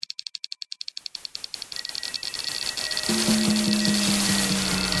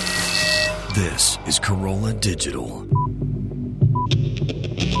This is Corolla Digital.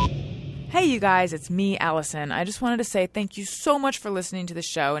 Hey, you guys, it's me, Alison. I just wanted to say thank you so much for listening to the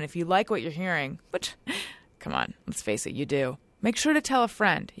show. And if you like what you're hearing, which, come on, let's face it, you do, make sure to tell a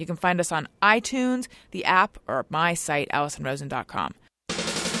friend. You can find us on iTunes, the app, or my site, AlisonRosen.com.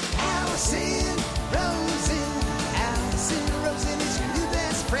 Alison Rosen. Alison Rosen is your new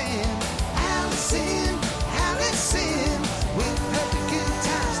best friend. Alison, with her good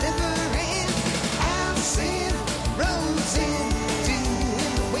times never end. Alison Rosen,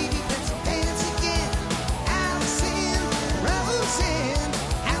 doing the wavy pencil dance again.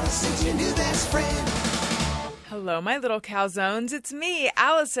 Alison's your new best friend. Hello, my little calzones. It's me,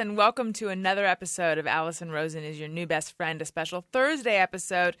 Alison. Welcome to another episode of Alison Rosen is Your New Best Friend, a special Thursday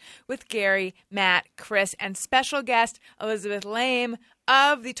episode with Gary, Matt, Chris, and special guest Elizabeth Laime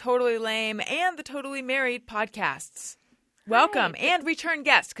of the Totally Lame and the Totally Married podcasts. Welcome. Hi. And return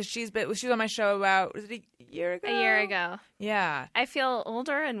guest, because she was on my show about, was it a year ago? A year ago. Yeah. I feel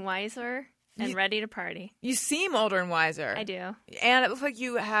older and wiser and ready to party. You seem older and wiser. I do. And it looks like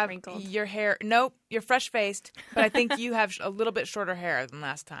you have wrinkled. Your hair. Nope, you're fresh-faced, but I think you have a little bit shorter hair than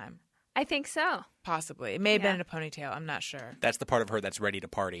last time. I think so. Possibly. It may have been in a ponytail. I'm not sure. That's the part of her that's ready to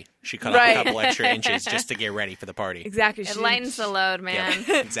party. She cut off a couple extra inches just to get ready for the party. Exactly. It lightens the load, man.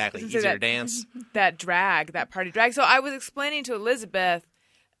 Yeah, exactly. Easier to dance. That party drag. So I was explaining to Elizabeth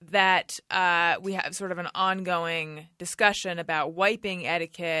that we have sort of an ongoing discussion about wiping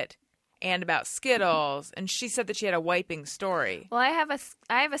etiquette and about Skittles, and she said that she had a wiping story. Well, I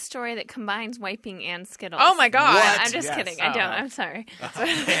have a story that combines wiping and Skittles. Oh my God! What? I'm just kidding. I don't. I'm sorry. Oh,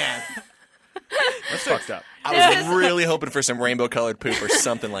 man. That's fucked up. I was really hoping for some rainbow-colored poop or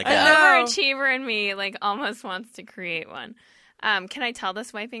something like that. An overachiever in me almost wants to create one. Can I tell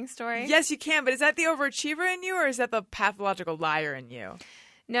this wiping story? Yes, you can, but is that the overachiever in you, or is that the pathological liar in you?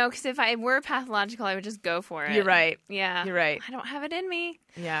 No, because if I were pathological, I would just go for it. You're right. Yeah. You're right. I don't have it in me.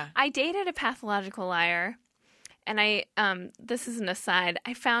 Yeah. I dated a pathological liar, and this is an aside,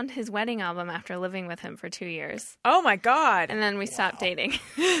 I found his wedding album after living with him for 2 years. Oh, my God. And then we stopped dating.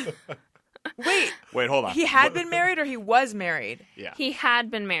 Wait, hold on. He had been married or he was married? Yeah. He had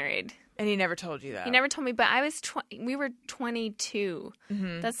been married. And he never told you that? He never told me, but we were 22.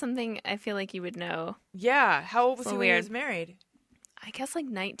 Mm-hmm. That's something I feel like you would know. Yeah. How old was he when he weird. was married? I guess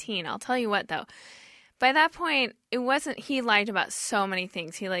 19. I'll tell you what, though. By that point, it wasn't, he lied about so many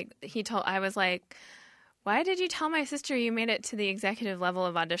things. I was like, why did you tell my sister you made it to the executive level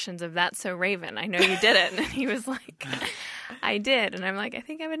of auditions of That's So Raven? I know you did it. And he was like, I did. And I'm like, I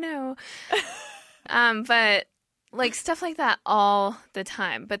think I would know. But stuff like that all the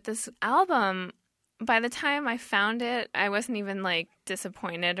time. But this album, by the time I found it, I wasn't even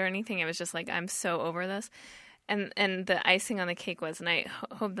disappointed or anything. I was just like, I'm so over this. And the icing on the cake was, and I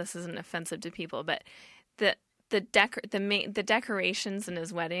hope this isn't offensive to people, but the decorations in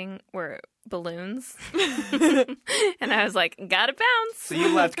his wedding were balloons, and I was like, gotta bounce. So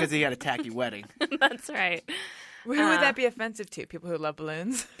you left because he had a tacky wedding. That's right. Who would that be offensive to? People who love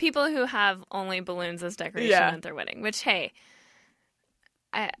balloons? People who have only balloons as decoration at their wedding. Which, hey,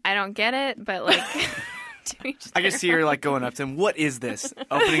 I don't get it, but I can see her going up to him. What is this?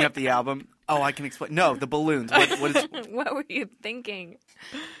 Opening up the album. Oh, I can explain. No, the balloons. What is? What were you thinking?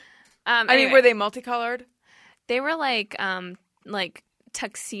 I mean, were they multicolored? They were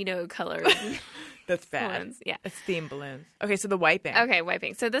tuxedo colored. That's bad. Balloons. Yeah, it's themed balloons. Okay, so the wiping. Okay,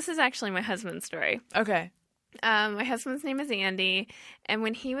 wiping. So this is actually my husband's story. Okay. My husband's name is Andy, and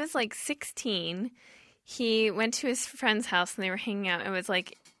when he was 16, he went to his friend's house and they were hanging out. It was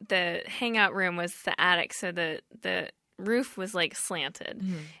the hangout room was the attic, so the roof was slanted.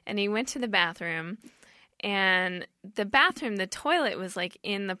 Mm-hmm. And he went to the bathroom, and the toilet was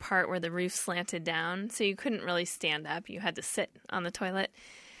in the part where the roof slanted down, so you couldn't really stand up. You had to sit on the toilet.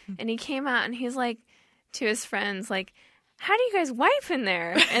 Mm-hmm. And he came out and he's to his friends, how do you guys wipe in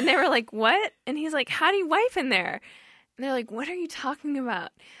there? And they were like, what? And he's like, how do you wipe in there? And they're like, what are you talking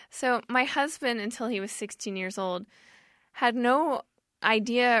about? So my husband, until he was 16 years old, had no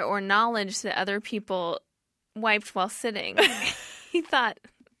idea or knowledge that other people wiped while sitting. He thought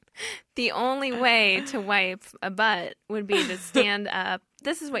the only way to wipe a butt would be to stand up.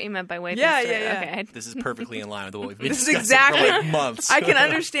 This is what you meant by wiping. Yeah. Okay. This is perfectly in line with what we've been This is discussing exactly for months. I can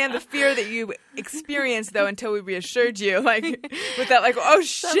understand the fear that you experienced, though, until we reassured you, with that, oh,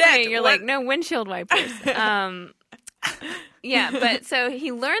 shit. Suddenly you're no windshield wipers. Yeah, but so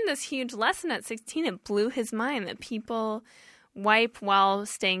he learned this huge lesson at 16. It blew his mind that people wipe while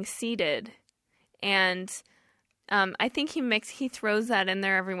staying seated. And I think he throws that in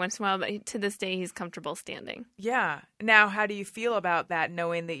there every once in a while, but to this day he's comfortable standing. Yeah. Now, how do you feel about that,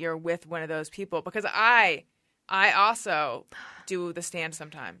 knowing that you're with one of those people? Because I also do the stand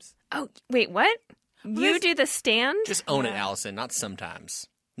sometimes. Oh, wait, what? You do the stand? Just own it, Allison, not sometimes.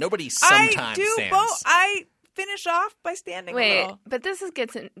 Nobody sometimes I do stands. both. I finish off by standing a Wait, little. but this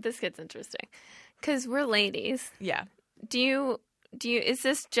gets interesting because we're ladies. Yeah. Do you? Is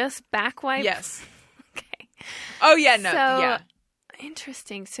this just back wipe? Yes. Okay. Oh, yeah, no. So, yeah.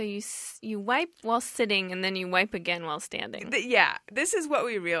 Interesting. So you wipe while sitting and then you wipe again while standing. Yeah. This is what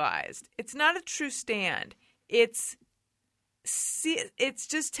we realized. It's not a true stand. It's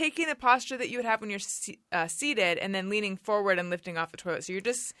just taking the posture that you would have when you're seated and then leaning forward and lifting off the toilet. So you're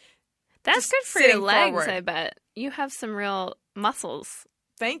just That's just good for your sitting legs, forward. I bet. You have some real muscles.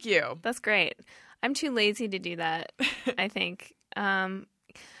 Thank you. That's great. I'm too lazy to do that, I think. Yeah,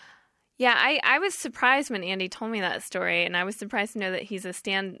 I was surprised when Andy told me that story, and I was surprised to know that he's a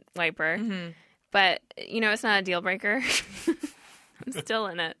stand wiper. Mm-hmm. But, it's not a deal breaker. I'm still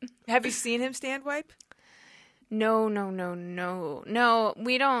in it. Have you seen him stand wipe? No. No,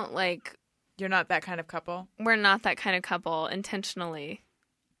 we don't, You're not that kind of couple? We're not that kind of couple intentionally.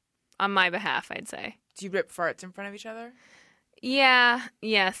 On my behalf, I'd say. Do you rip farts in front of each other? Yeah,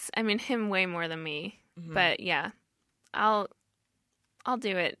 yes. I mean, him way more than me. Mm-hmm. But, yeah, I'll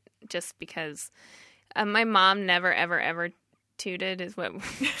do it just because my mom never, ever, ever tooted is what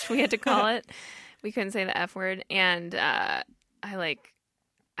we had to call it. We couldn't say the F word. And I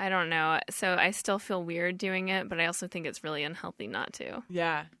don't know. So I still feel weird doing it, but I also think it's really unhealthy not to.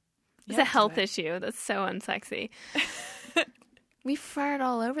 Yeah. It's a health issue. That's so unsexy. We fart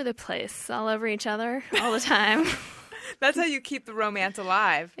all over the place, all over each other, all the time. That's how you keep the romance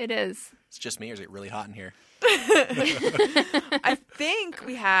alive. It is. It's just me, or is it really hot in here? I think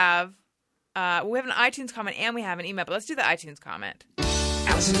we have an iTunes comment and we have an email, but let's do the iTunes comment.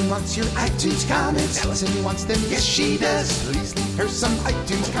 Allison wants your iTunes comments. Allison wants them, yes she does. Please leave her some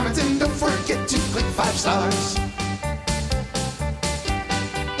iTunes comments and don't forget to click 5 stars.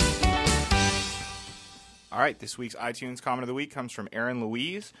 All right, this week's iTunes comment of the week comes from Erin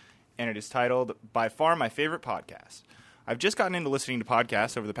Louise, and it is titled, By Far My Favorite Podcast. I've just gotten into listening to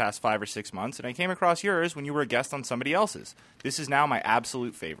podcasts over the past 5 or 6 months, and I came across yours when you were a guest on somebody else's. This is now my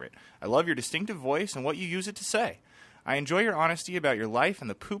absolute favorite. I love your distinctive voice and what you use it to say. I enjoy your honesty about your life, and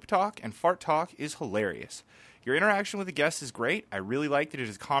the poop talk and fart talk is hilarious. Your interaction with the guests is great. I really like that it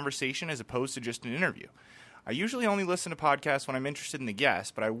is conversation as opposed to just an interview. I usually only listen to podcasts when I'm interested in the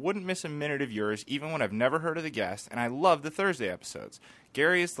guest, but I wouldn't miss a minute of yours even when I've never heard of the guest, and I love the Thursday episodes.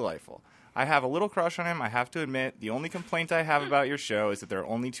 Gary is delightful. I have a little crush on him, I have to admit. The only complaint I have about your show is that there are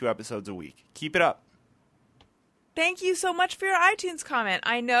only 2 episodes a week. Keep it up. Thank you so much for your iTunes comment.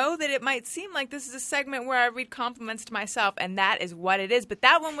 I know that it might seem like this is a segment where I read compliments to myself, and that is what it is, but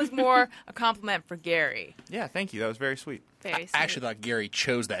that one was more a compliment for Gary. Yeah, thank you. That was very sweet. Very sweet. I actually thought Gary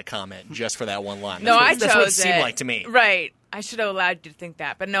chose that comment just for that one line. No, That's I chose what it it. seemed like to me. Right. I should have allowed you to think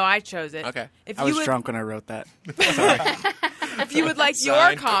that, but no, I chose it. Okay. I was drunk when I wrote that. If you would like your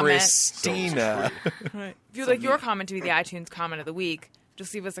Signed, comment, Christina. if you would like your comment to be the iTunes comment of the week,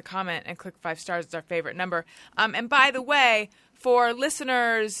 just leave us a comment and click 5 stars. It's our favorite number. And by the way, for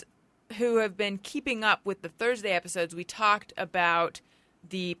listeners who have been keeping up with the Thursday episodes, we talked about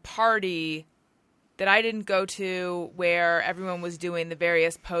the party that I didn't go to where everyone was doing the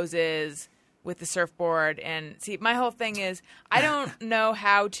various poses with the surfboard. And see, my whole thing is I don't know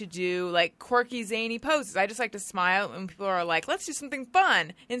how to do like quirky, zany poses. I just like to smile when people are like, let's do something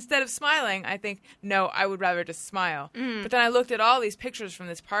fun. Instead of smiling, I think, no, I would rather just smile. But then I looked at all these pictures from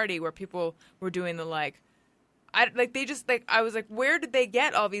this party where people were doing the I was like, where did they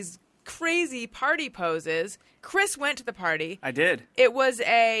get all these crazy party poses? Chris went to the party. I did. It was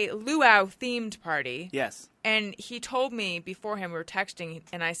a luau themed party. Yes. And he told me beforehand, we were texting,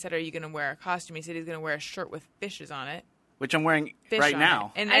 and I said, are you going to wear a costume? He said he's going to wear a shirt with fishes on it. Which I'm wearing Fish right on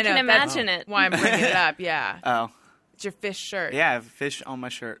now. It. And I can know, imagine that's it. why I'm bringing it up, yeah. Oh. It's your fish shirt. Yeah, I have fish on my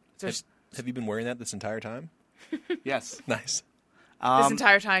shirt. Have you been wearing that this entire time? Yes. Nice. This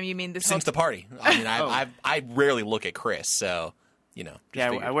entire time, you mean this Since the party. I mean, I rarely look at Chris, so, just Yeah,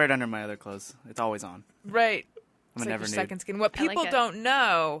 figured. I wear it under my other clothes. It's always on. Right. I'm It's a like never your nude. second skin. What I like people it. don't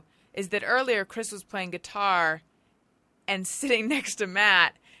know is that earlier Chris was playing guitar and sitting next to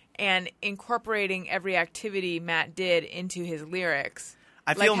Matt and incorporating every activity Matt did into his lyrics.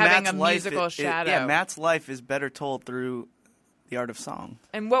 I feel like having Matt's a life musical shadow. Yeah, Matt's life is better told through The Art of Song.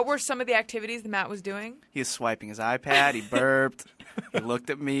 And what were some of the activities that Matt was doing? He was swiping his iPad. He burped. He looked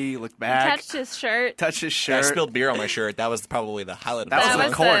at me. He looked back. Touched his shirt. Touched his Yeah, I shirt. spilled beer on my shirt. That was probably the highlight of That the was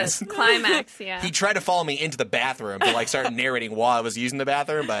the chorus. the climax, yeah. He tried to follow me into the bathroom to start narrating while I was using the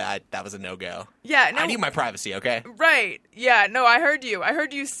bathroom, but that was a no-go. Yeah, no, I need my privacy, okay? right. Yeah, no, I heard you. I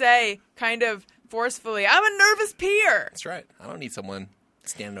heard you say kind of forcefully, I'm a nervous peer. That's right. I don't need someone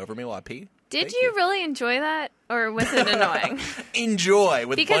standing over me while I pee. Did Thank you really enjoy that, or was it annoying? Enjoy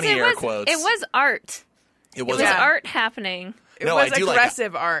with Because bunny air quotes. it was art. It It was Yeah. art happening. It No, was I do like-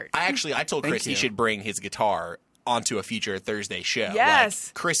 aggressive art. I told Chris he you. should bring his guitar onto a future Thursday show. Yes.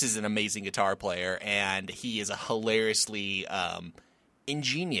 Like, Chris is an amazing guitar player, and he is a hilariously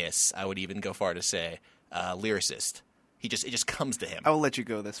ingenious, I would even go far to say, lyricist. It just comes to him. I will let you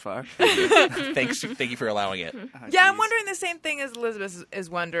go this far. Thank you for allowing it. Yeah, I'm wondering the same thing as Elizabeth is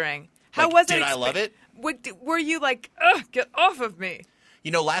wondering. How was it? Did I love it? Were you like, ugh, get off of me?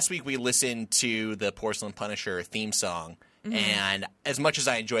 Last week we listened to the Porcelain Punisher theme song, and as much as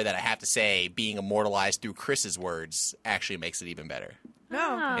I enjoy that, I have to say being immortalized through Chris's words actually makes it even better. No.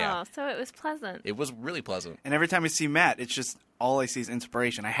 Oh, Yeah. so it was pleasant. It was really pleasant. And every time I see Matt, it's just all I see is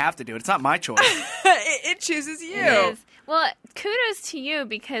inspiration. I have to do it. It's not my choice. it chooses you. It is. Well, kudos to you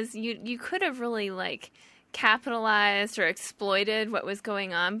because you could have really capitalized or exploited what was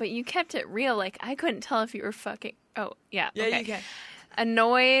going on, but you kept it real. Like, I couldn't tell if you were fucking. Oh, yeah. Yeah, okay. you can.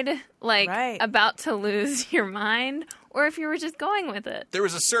 Annoyed, Right. about to lose your mind, or if you were just going with it. There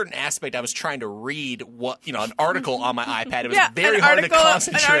was a certain aspect I was trying to read an article on my iPad. It was Yeah, very an hard article, to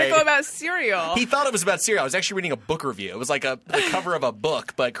concentrate. An article about cereal. He thought it was about cereal. I was actually reading a book review. It was like the cover of a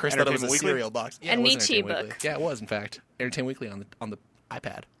book, but Chris thought it was a Entertainment Weekly? cereal box. Yeah, A it was Nietzsche Entertainment book. Weekly. Yeah, it was in fact Entertainment Weekly on the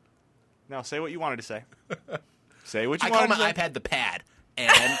iPad. Now say what you wanted to say. Say what you I call wanted my to say. iPad the pad,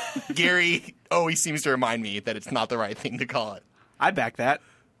 and Gary always seems to remind me that it's not the right thing to call it. I back that.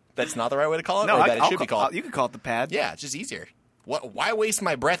 That's not the right way to call it, No, or that it I'll should be call, called. you can call it the pad. Yeah, it's just easier. Why waste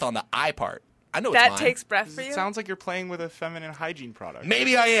my breath on the I part? I know that it's mine. takes breath for you? It sounds like you're playing with a feminine hygiene product.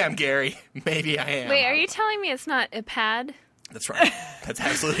 Maybe I am, Gary. Maybe I am. Wait, are you telling me it's not a pad? That's right. That's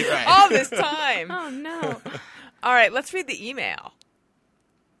absolutely right. All this time. Oh, no. All right, let's read the email.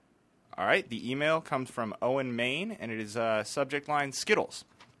 All right, the email comes from Owen Main, and it is subject line Skittles.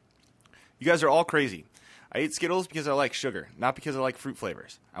 You guys are all crazy. I eat Skittles because I like sugar, not because I like fruit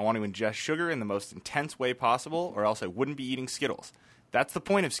flavors. I want to ingest sugar in the most intense way possible, or else I wouldn't be eating Skittles. That's the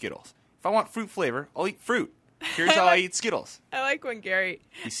point of Skittles. If I want fruit flavor, I'll eat fruit. Here's how I eat Skittles. I like when Gary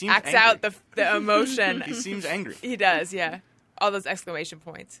He seems acts angry. out the emotion. He seems angry. He does, yeah. All those exclamation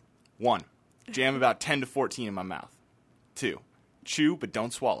points. 1. Jam about 10 to 14 in my mouth. 2. Chew but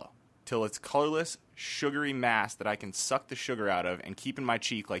don't swallow till it's colorless, sugary mass that I can suck the sugar out of and keep in my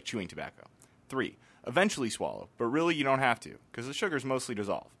cheek like chewing tobacco. 3. Eventually swallow, but really you don't have to because the sugars mostly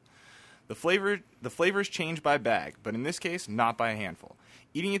dissolve. The flavors change by bag, but in this case, not by a handful.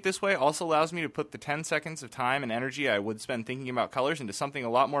 Eating it this way also allows me to put the 10 seconds of time and energy I would spend thinking about colors into something a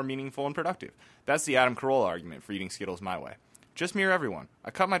lot more meaningful and productive. That's the Adam Carolla argument for eating Skittles my way. Just mirror everyone.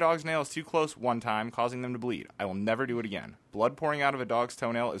 I cut my dog's nails too close one time, causing them to bleed. I will never do it again. Blood pouring out of a dog's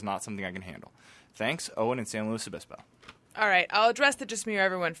toenail is not something I can handle. Thanks, Owen in San Luis Obispo. All right, I'll address the just mirror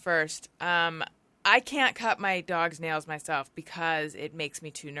everyone first. I can't cut my dog's nails myself because it makes me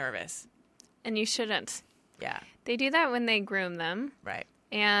too nervous. And you shouldn't. Yeah, They do that when they groom them. right.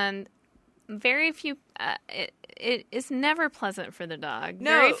 And very few it is never pleasant for the dog. No.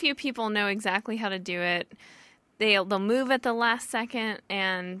 Very few people know exactly how to do it. They'll move at the last second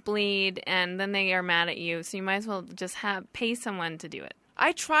and bleed, and then they are mad at you. So you might as well just pay someone to do it.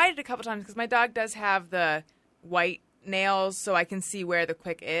 I tried it a couple times because my dog does have the white nails, so I can see where the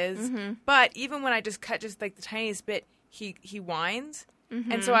quick is. Mm-hmm. But even when I just cut just like the tiniest bit, he whines, Mm-hmm.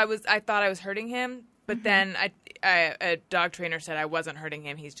 and so I thought I was hurting him. But then a dog trainer said I wasn't hurting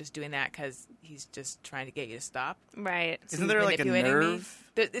him. He's just doing that because he's just trying to get you to stop. Right. Isn't there like a manipulating me. nerve?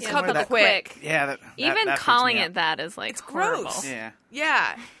 It's Yeah, called the that quick. Yeah. That Even freaks calling me it out. that is like It's horrible. gross. Yeah.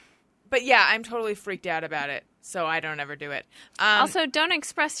 Yeah. But yeah, I'm totally freaked out about it, so I don't ever do it. Also, don't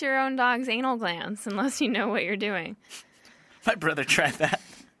express your own dog's anal glands unless you know what you're doing. My brother tried that.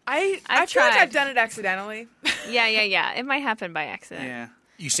 I I've feel like tried. I've done it accidentally. Yeah. It might happen by accident. Yeah.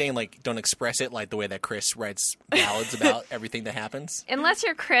 You saying don't express it like the way that Chris writes ballads about everying that happens? Unless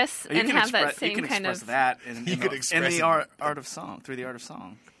you're Chris You and can have that express- same you can kind express of that in You could the, express in the it. art of song, through the art of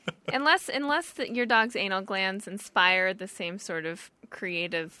song. unless your dog's anal glands inspire the same sort of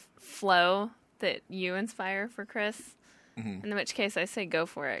creative flow that you inspire for Chris. Mm-hmm. In which case, I say go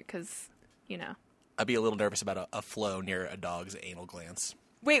for it because I'd be a little nervous about a flow near a dog's anal glands.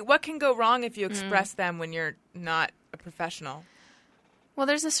 Wait, what can go wrong if you express them when you're not a professional? Well,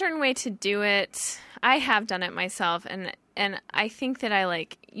 there's a certain way to do it. I have done it myself, and I think that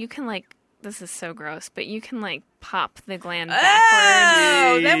you can this is so gross, but you can pop the gland backwards.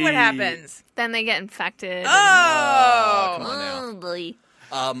 Oh, then what happens? Then they get infected. Oh, Come on now. Oh, boy.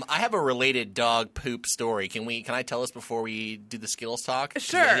 I have a related dog poop story. Can I tell us before we do the Skittles talk? 'Cause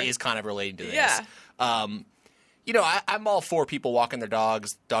Sure. It is kind of related to this. Yeah. I'm all for people walking their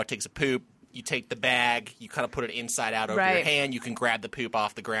dogs. Dog takes a poop. You take the bag. You kind of put it inside out over your Right. hand. You can grab the poop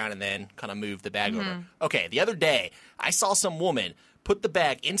off the ground and then kind of move the bag Mm-hmm. over. Okay, the other day, I saw some woman put the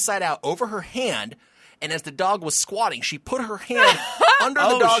bag inside out over her hand, and as the dog was squatting, she put her hand under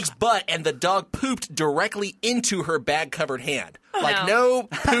the dog's butt, and the dog pooped directly into her bag-covered hand. No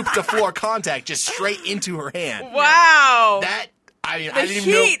poop-to-floor contact, just straight into her hand. wow. I the didn't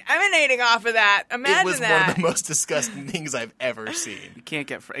even know. heat emanating off of that. Imagine It was that. one of the most disgusting things I've ever seen. It can't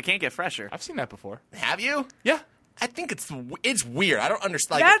get fresher. I've seen that before. Have you? Yeah. I think it's weird. I don't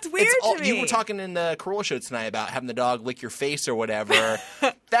understand. That's weird to You me. were talking in the Corolla show tonight about having the dog lick your face or whatever.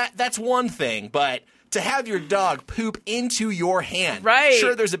 That's one thing, but to have your dog poop into your hand, Right.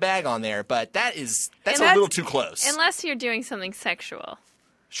 Sure, there's a bag on there, but that's And a little too close. Unless you're doing something sexual,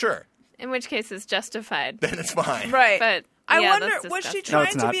 Sure, in which case it's justified. then it's fine. Right. But I yeah, wonder, that's was she disgusting. No, trying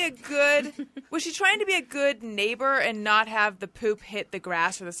it's to not. be a good? Was she trying to be a good neighbor and not have the poop hit the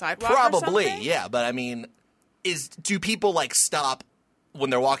grass or the sidewalk? Probably, or something? yeah. But I mean, do people stop when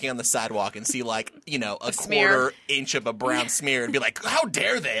they're walking on the sidewalk and see a smear. quarter inch of a brown smear and be like, how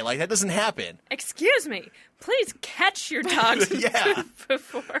dare they? That doesn't happen. Excuse me, please catch your dog's Yeah. poop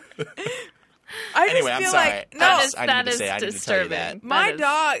before. I just Anyway, I'm feel sorry. like no. That is I need to tell you disturbing. that. My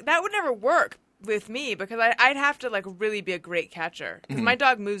dog, that would never work with me because I'd have to really be a great catcher because my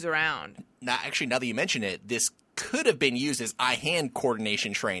dog moves around. Now that you mention it, this could have been used as eye-hand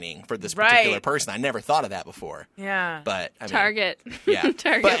coordination training for this Right. particular person. I never thought of that before. Yeah, But I mean, Target. yeah.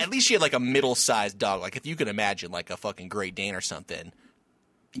 Target. But at least she had a middle-sized dog. If you could imagine a fucking Great Dane or something,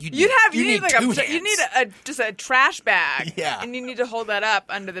 you need just a trash bag. Yeah. and you need to hold that up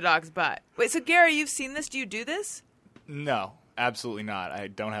under the dog's butt. Wait, so Gary, you've seen this? Do you do this? No, absolutely not. I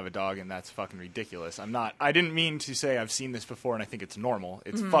don't have a dog, and that's fucking ridiculous. I didn't mean to say I've seen this before, and I think it's normal.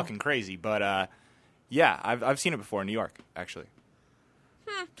 It's fucking crazy, but yeah, I've seen it before in New York, actually.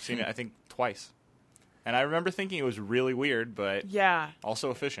 Seen it, I think, twice. And I remember thinking it was really weird, but Yeah.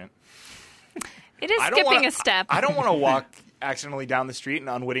 also efficient. It is I don't skipping wanna- a step. I don't want to walk accidentally down the street and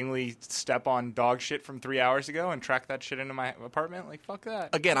unwittingly step on dog shit from 3 hours ago and track that shit into my apartment. Fuck that.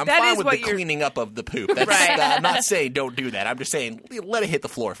 Again, I'm That fine is with what the you're- cleaning up of the poop. That's, Right. I'm not saying don't do that. I'm just saying let it hit the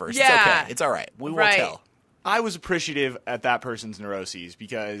floor first. Yeah. It's okay. It's all right. We won't Right. tell. I was appreciative at that person's neuroses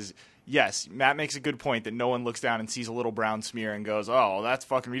because, yes, Matt makes a good point that no one looks down and sees a little brown smear and goes, oh, that's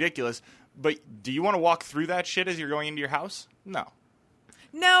fucking ridiculous. But do you want to walk through that shit as you're going into your house? No.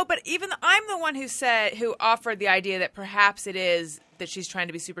 No, but I'm the one who offered the idea that perhaps it is that she's trying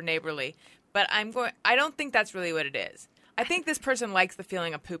to be super neighborly. But I don't think that's really what it is. I think this person likes the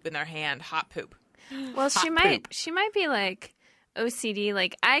feeling of poop in their hand, hot poop. Well, she poop. might be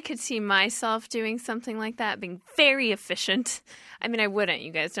OCD. I could see myself doing something like that, being very efficient. I mean, I wouldn't.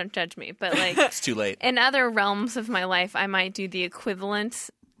 You guys don't judge me, but It's too late. in other realms of my life, I might do the equivalent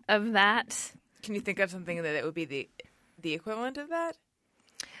of that. Can you think of something that would be the equivalent of that?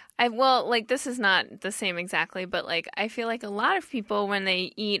 This is not the same exactly, but I feel like a lot of people, when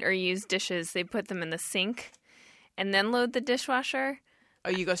they eat or use dishes, they put them in the sink and then load the dishwasher. Oh,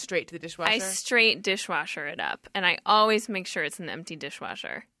 you go straight to the dishwasher? I straight dishwasher it up, and I always make sure it's an empty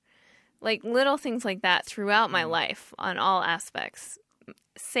dishwasher. Little things like that throughout my life on all aspects.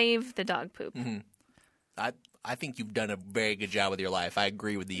 Save the dog poop. I think you've done a very good job with your life. I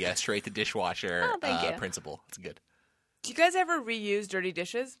agree with the straight to dishwasher thank you. principle. It's good. Do you guys ever reuse dirty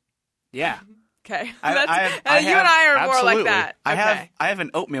dishes? Yeah. Okay. I You have- and I are more absolutely. like that. Okay. I have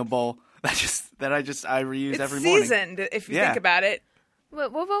an oatmeal bowl that I reuse It's every morning. seasoned, if you Yeah. think about it.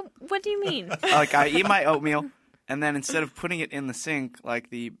 What do you mean? I eat my oatmeal, and then instead of putting it in the sink like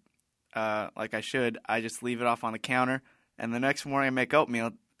I should, I just leave it off on the counter. And the next morning I make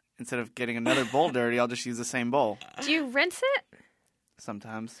oatmeal. Instead of getting another bowl dirty, I'll just use the same bowl. Do you rinse it?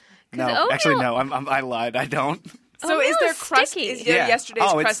 Sometimes. 'Cause No, oatmeal- actually, no. I lied. I don't. So Oatmeal is there is crust? sticky. Is there Yeah. yesterday's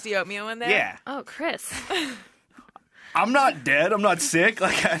Oh, it's- crusty oatmeal in there? Yeah. Oh, Chris. I'm not dead. I'm not sick.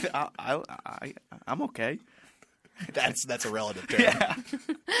 I'm okay. That's a relative term.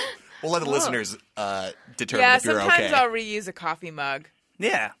 We'll let the listeners determine Yeah, if you're sometimes okay. I'll reuse a coffee mug.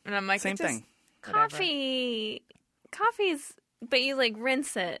 Yeah. And I'm like, same it's just- thing. Whatever. Coffee's, but you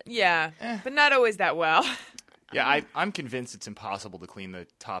rinse it. Yeah, but not always that well. Yeah, I'm convinced it's impossible to clean the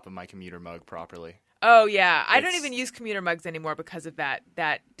top of my commuter mug properly. Oh yeah, I don't even use commuter mugs anymore because of that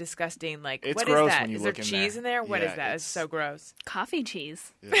disgusting It's what gross is that? when you Is look there in cheese there. in there? What Yeah, is that? It's so gross. Coffee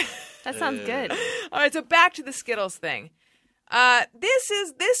cheese. That sounds good. All right, so back to the Skittles thing. This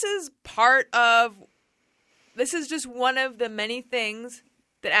is just one of the many things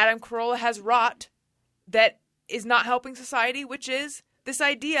that Adam Carolla has wrought that is not helping society, which is this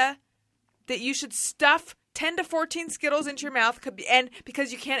idea that you should stuff 10 to 14 Skittles into your mouth, and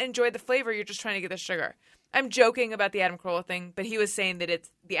because you can't enjoy the flavor, you're just trying to get the sugar. I'm joking about the Adam Carolla thing, but he was saying that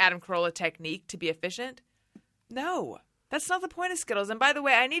it's the Adam Carolla technique to be efficient. No, that's not the point of Skittles. And by the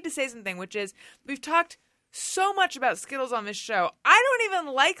way, I need to say something, which is we've talked so much about Skittles on this show. I don't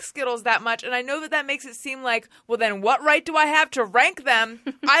even like Skittles that much, and I know that makes it seem like, well, then what right do I have to rank them?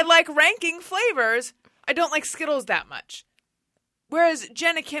 I like ranking flavors. I don't like Skittles that much. Whereas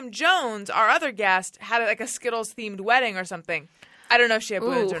Jenna Kim Jones, our other guest, had like a Skittles-themed wedding or something. I don't know if she had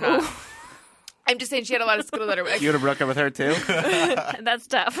balloons or not. I'm just saying she had a lot of Skittles at her wedding. You would have broke up with her too? That's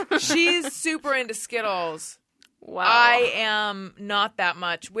tough. She's super into Skittles. Wow. I am not that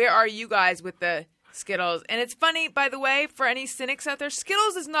much. Where are you guys with the Skittles? And it's funny, by the way, for any cynics out there,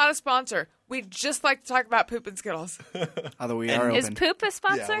 Skittles is not a sponsor. We just like to talk about poop and Skittles. Although we are Is open. poop a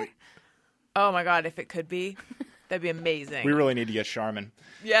sponsor? Oh my God, if it could be, that'd be amazing. We really need to get Charmin.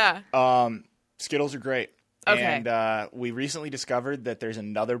 Yeah. Skittles are great. Okay. And we recently discovered that there's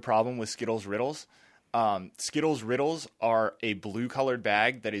another problem with Skittles Riddles. Skittles Riddles are a blue-colored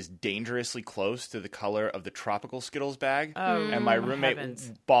bag that is dangerously close to the color of the tropical Skittles bag. Oh, and my roommate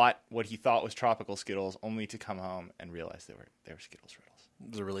heavens. bought what he thought was tropical Skittles, only to come home and realize they were Skittles Riddles.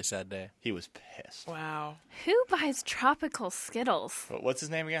 It was a really sad day. He was pissed. Wow. Who buys tropical Skittles? What's his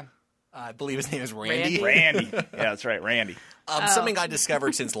name again? I believe his name is Randy. Randy. Yeah, that's right, Randy. Something I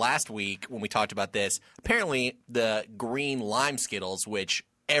discovered since last week when we talked about this. Apparently, the green lime Skittles, which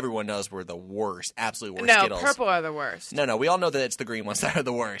everyone knows were the worst, absolute worst No, Skittles. purple are the worst. No, we all know that it's the green ones that are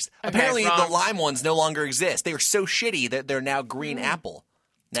the worst. Okay, Apparently, wrong. the lime ones no longer exist. They are so shitty that they're now green apple.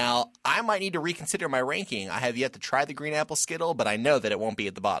 Now, I might need to reconsider my ranking. I have yet to try the green apple Skittle, but I know that it won't be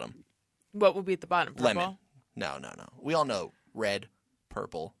at the bottom. What will be at the bottom? Purple? Lemon. No. We all know red,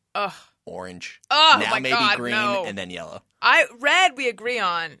 purple, Ugh. orange. Oh, now my maybe God, green, no. and then yellow. Red we agree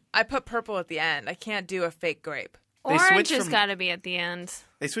on. I put purple at the end. I can't do a fake grape. They Orange switched has from- got to be at the end.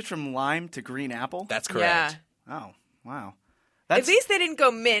 They switched from lime to green apple? That's correct. Yeah. Oh, wow. At least they didn't go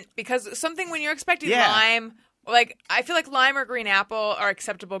mint, because something when you're expecting Yeah. lime, like I feel like lime or green apple are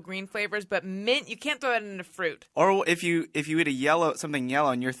acceptable green flavors, but mint you can't throw that into fruit. Or if you eat something yellow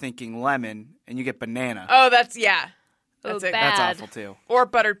and you're thinking lemon and you get banana. Oh, that's That's Oh, it. bad. That's awful too. Or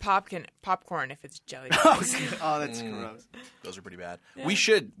buttered popcorn if it's jelly. Oh, that's gross. Those are pretty bad. We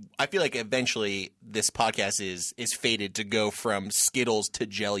should. I feel like eventually this podcast is fated to go from Skittles to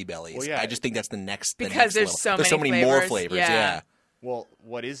Jelly Bellies. Well, yeah. I just think that's the next. Because next there's level. so many more flavors. flavors. Yeah. Yeah. Well,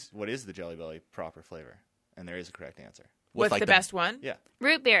 what is the Jelly Belly proper flavor? And there is a correct answer. What's like the best one? Yeah,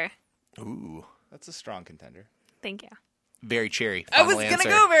 Root beer. Ooh, that's a strong contender. Thank you. very cherry. I was Final gonna answer.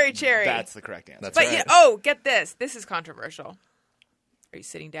 go very cherry. That's the correct answer. That's But right. get this. This is controversial. Are you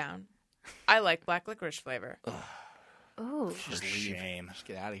sitting down? I like black licorice flavor. Ooh. Just leave. Shame. Just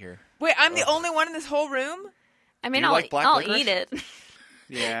get out of here. Wait, I'm the only one in this whole room? I mean, you I'll, like black I'll licorice? eat it.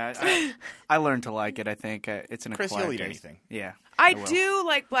 Yeah, I learned to like it. I think it's an Chris, acquired you'll eat taste. anything. Yeah, I will. do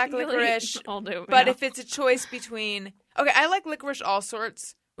like black Really? licorice, I'll do it but now. if it's a choice between... Okay, I like licorice all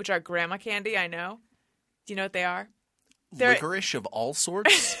sorts, which are grandma candy, I know. Do you know what they are? They're- Licorice of all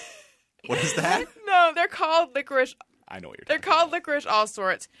sorts. What is that? No, they're called licorice... I know what you're They're talking called licorice all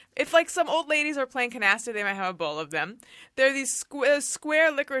sorts. If like some old ladies are playing canasta, they might have a bowl of them. They're these square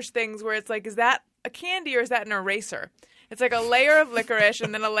licorice things where it's like, is that a candy or is that an eraser? It's like a layer of licorice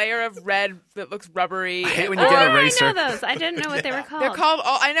and then a layer of red that looks rubbery. I hate when Oh, you get an I eraser. know those. I didn't know what they were called. They're called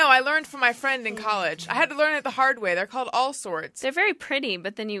all... I know, I learned from my friend in college. I had to learn it the hard way. They're called all sorts. They're very pretty,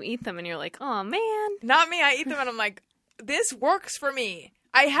 but then you eat them and you're like, oh, man. Not me. I eat them and I'm like, this works for me.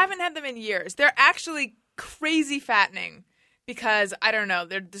 I haven't had them in years. They're actually crazy fattening because, I don't know,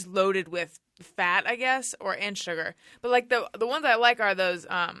 they're just loaded with fat, I guess, and sugar. But like the ones I like are those,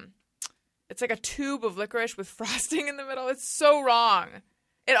 it's like a tube of licorice with frosting in the middle. It's so wrong.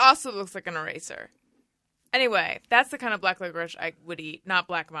 It also looks like an eraser. Anyway, that's the kind of black licorice I would eat, not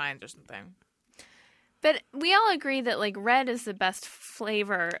black vines or something. But we all agree that, like, red is the best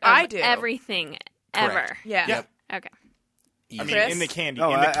flavor of I do. everything ever. Correct. Yeah. Yep. Okay. I mean, Chris? in the candy,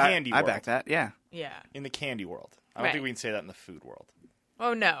 Oh, in the candy I world. back that. Yeah. Yeah. In the candy world. I don't Right. think we can say that in the food world.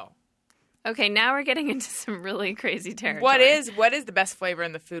 Oh, no. Okay, now we're getting into some really crazy territory. What is the best flavor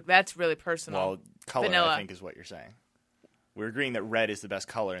in the food? That's really personal. Well, color, Vanilla. I think, is what you're saying. We're agreeing that red is the best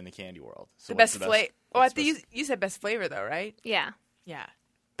color in the candy world. So The best what's flavor. Oh, I what's think you said best flavor though, right? Yeah. Yeah.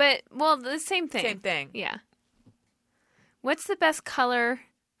 But, well, the same thing. Same thing. Yeah. What's the best color,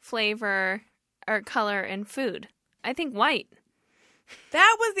 flavor, or color in food? I think white.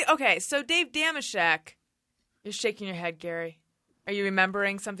 That was the okay. So Dave Damashek, you're shaking your head, Gary. Are you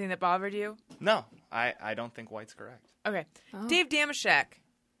remembering something that bothered you? No, I don't think white's correct. Okay, Dave Damashek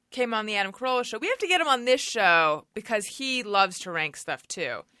came on the Adam Carolla show. We have to get him on this show because he loves to rank stuff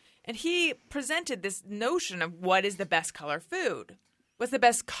too, and he presented this notion of what is the best color food. What's the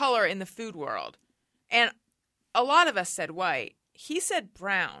best color in the food world? And a lot of us said white. He said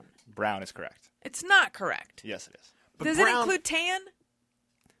brown. Brown is correct. It's not correct. Yes, it is. But Does brown, it include tan?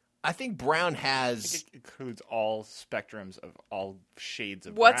 I think brown has. It includes all spectrums of all shades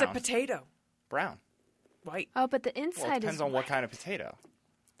of What's brown. a potato? Brown. White. Oh, but the Well, it inside depends is on what white. kind of potato.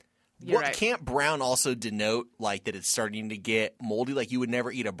 You're right. Can't brown also denote like that it's starting to get moldy? Like you would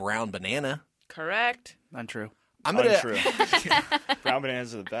never eat a brown banana. Correct. Untrue. I'm gonna Untrue. Brown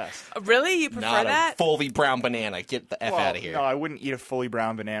bananas are the best. Really? You prefer not that? a fully brown banana. Get the F out of here. No, I wouldn't eat a fully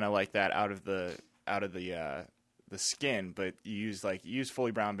brown banana like that out of the skin. But you use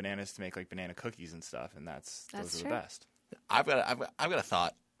fully brown bananas to make like banana cookies and stuff, and those are true. the best. I've got a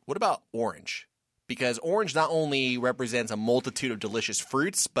thought. What about orange? Because orange not only represents a multitude of delicious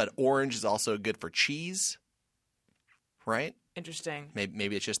fruits, but orange is also good for cheese. Right? Interesting.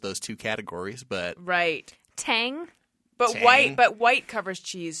 Maybe it's just those two categories, but Right. Tang? But Tang. white covers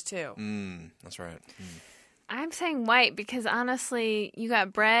cheese too. that's right. I'm saying white because honestly, you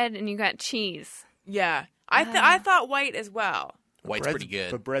got bread and you got cheese. Yeah. I thought white as well. White's Bread's- pretty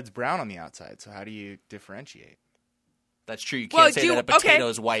good. But bread's brown on the outside, so how do you differentiate? That's true. You can't say that a potato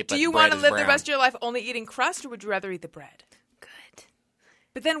is white, but do you bread want to is live brown. the rest of your life only eating crust, or would you rather eat the bread? Good.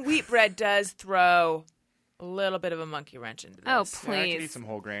 But then wheat bread does throw a little bit of a monkey wrench into this. Oh, Yeah, I could eat please. some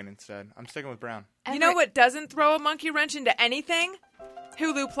whole grain instead. I'm sticking with brown. You know what doesn't throw a monkey wrench into anything?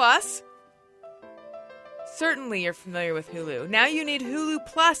 Hulu Plus. Certainly you're familiar with Hulu. Now you need Hulu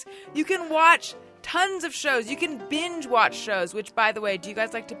Plus. You can watch tons of shows. You can binge watch shows, which, by the way, do you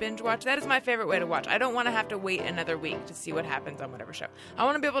guys like to binge watch? That is my favorite way to watch. I don't want to have to wait another week to see what happens on whatever show. I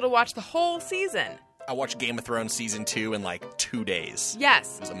want to be able to watch the whole season. I watched Game of Thrones season 2 in like 2 days.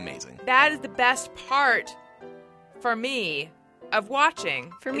 Yes. It was amazing. That is the best part for me of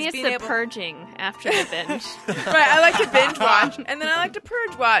watching. For me, is it's being the able- purging after the binge. Right, I like to binge watch, and then I like to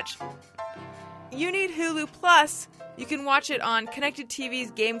purge watch. You need Hulu Plus. You can watch it on connected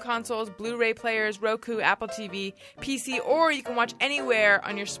TVs, game consoles, Blu-ray players, Roku, Apple TV, PC, or you can watch anywhere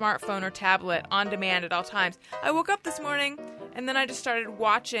on your smartphone or tablet on demand at all times. I woke up this morning, and then I just started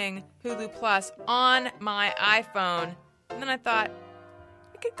watching Hulu Plus on my iPhone, and then I thought,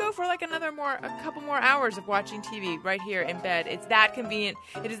 I could go for like a couple more hours of watching TV right here in bed. It's that convenient.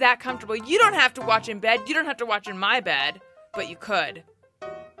 It is that comfortable. You don't have to watch in bed. You don't have to watch in my bed, but you could.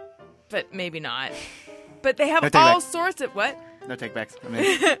 But maybe not. But they have No take all back. sorts of what? No takebacks. I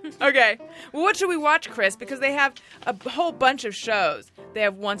mean, Okay. Well, what should we watch, Chris? Because they have a whole bunch of shows. They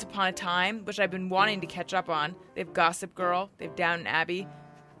have Once Upon a Time, which I've been wanting to catch up on. They have Gossip Girl. They have Downton Abbey.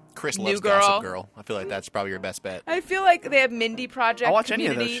 Chris New loves Girl. Gossip Girl. I feel like that's probably your best bet. I feel like they have Mindy Project. I'll watch any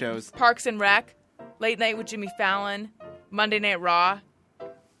of those Community, shows. Parks and Rec, Late Night with Jimmy Fallon, Monday Night Raw.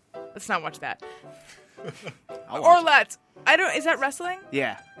 Let's not watch that. I'll Or watch it. let's. I don't. Is that wrestling?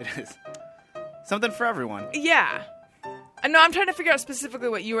 Yeah, it is. Something for everyone. Yeah. No, I'm trying to figure out specifically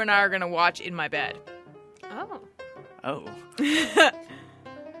what you and I are going to watch in my bed. Oh. Oh,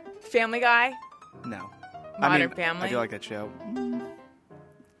 Family Guy. no. Modern I mean, Family. I do like that show. I'm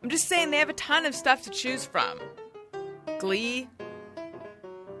just saying they have a ton of stuff to choose from. Glee,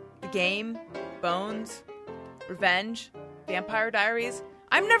 The Game, Bones, Revenge, Vampire Diaries.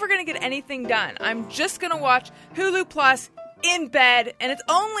 I'm never going to get anything done. I'm just going to watch Hulu Plus in bed, and it's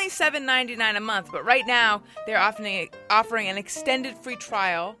only $7.99 a month. But right now, they're offering an extended free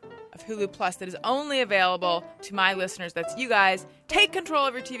trial of Hulu Plus that is only available to my listeners. That's you guys. Take control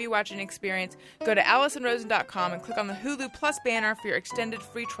of your TV watching experience. Go to AlisonRosen.com and click on the Hulu Plus banner for your extended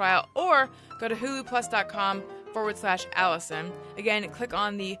free trial, or go to huluplus.com/Alison. Again, click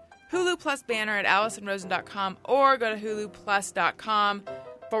on the Hulu Plus banner at AlisonRosen.com, or go to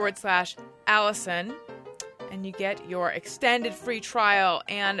huluplus.com/Alison, and you get your extended free trial.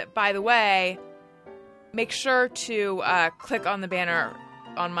 And by the way, make sure to click on the banner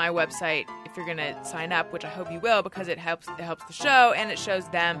on my website if you're going to sign up, which I hope you will, because it helps the show, and it shows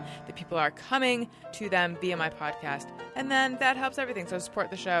them that people are coming to them via my podcast, and then that helps everything. So support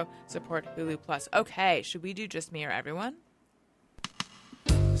the show, support Hulu Plus. Okay, should we do Just Me or Everyone?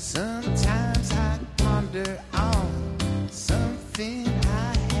 Sometimes I ponder on something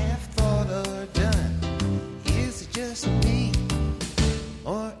I have thought or done? Is it just me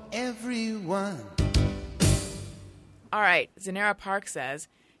or everyone? All right, Zanera Park says,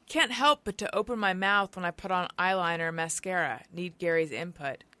 can't help but to open my mouth when I put on eyeliner or mascara. Need Gary's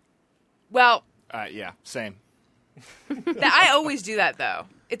input. Well, Yeah, same. I always do that, though.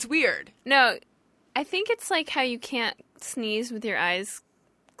 It's weird. No, I think it's like how you can't sneeze with your eyes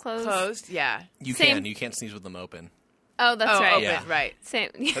closed. Closed, yeah. You Same. can. You can't sneeze with them open. Oh, that's right. Open, Yeah. right.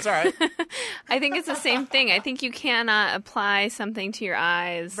 Same. That's all right. I think it's the same thing. I think you cannot apply something to your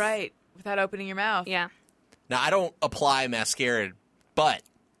eyes. Right, without opening your mouth. Yeah. Now, I don't apply mascara, but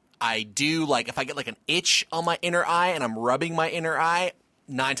I do, like, if I get, like, an itch on my inner eye and I'm rubbing my inner eye,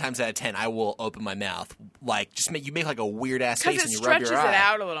 9 times out of 10, I will open my mouth. Like, just make like a weird-ass face Because and it you rub stretches your it eye.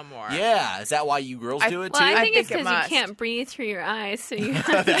 out a little more. Yeah. Is that why you girls do it, Well, too? I think it's think it because you must. can't breathe through your eyes, so you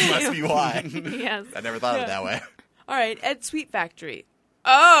have that to must be why. Yes. I never thought of it that way. All right, Ed Sweet Factory.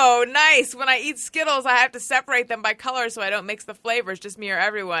 Oh, nice. When I eat Skittles, I have to separate them by color so I don't mix the flavors. Just me or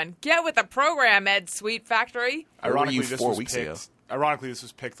everyone. Get with the program, Ed Sweet Factory. Where were you this 4 was weeks picked, ago? Ironically, this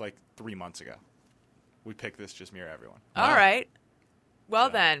was picked like 3 months ago. We picked this just mirror everyone. All right. Well,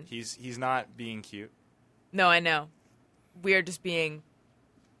 So, then. he's not being cute. No, I know. We're just being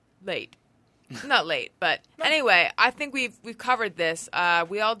late. Not late, but anyway, I think we've covered this.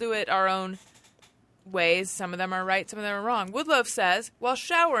 We all do it our own ways. Some of them are right, some of them are wrong. Woodloaf says, while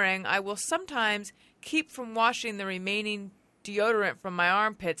showering, I will sometimes keep from washing the remaining deodorant from my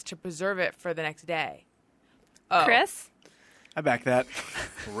armpits to preserve it for the next day. Oh. Chris? I back that.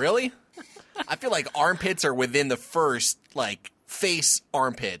 Really? I feel like armpits are within the first, like, face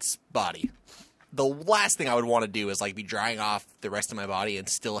armpits body. The last thing I would want to do is, like, be drying off the rest of my body and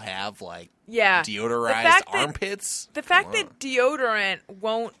still have, like, Yeah. deodorized armpits. The fact that deodorant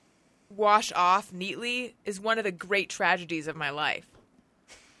won't wash off neatly is one of the great tragedies of my life.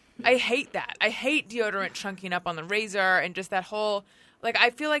 I hate that. I hate deodorant chunking up on the razor and just that whole, like, I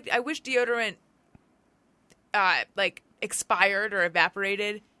feel like I wish deodorant, like, expired or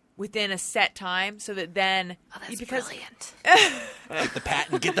evaporated within a set time so that then... Oh, that's because, brilliant.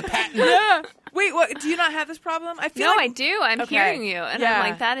 Get the patent. Wait, what? Do you not have this problem? I feel No, like I do. I'm Okay. hearing you. And Yeah. I'm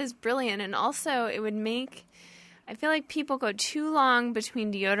like, that is brilliant. And also, it would make... I feel like people go too long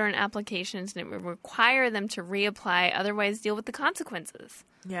between deodorant applications, and it would require them to reapply, otherwise deal with the consequences.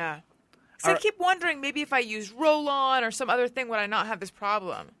 Yeah. So I keep wondering, maybe if I use roll-on or some other thing, would I not have this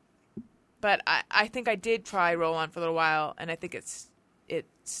problem? But I think I did try roll-on for a little while, and I think it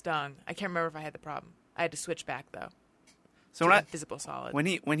stung. I can't remember if I had the problem. I had to switch back, though. So to when Invisible Solid.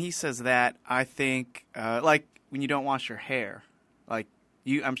 when he says that, I think like when you don't wash your hair, like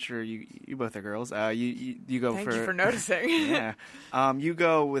I'm sure you both are girls. You go Thank for you for noticing. yeah. You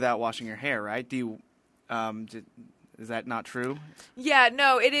go without washing your hair, right? Do you? Is that not true? Yeah,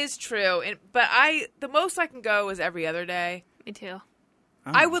 no, it is true. But the most I can go is every other day. Me too.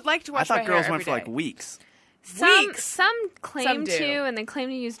 I would like to wash I my thought hair girls every went for like day. weeks. Some claim Some do. to, and they claim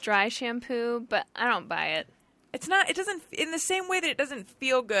to use dry shampoo, but I don't buy it. It's not. It doesn't. In the same way that it doesn't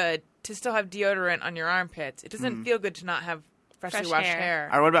feel good to still have deodorant on your armpits, it doesn't feel good to not have freshly Fresh washed hair. hair.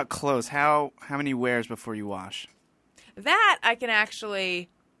 All right, what about clothes? How many wears before you wash? That I can actually,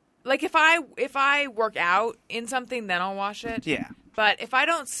 like, if I work out in something, then I'll wash it. Yeah. But if I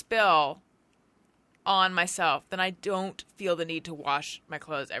don't spill on myself, then I don't feel the need to wash my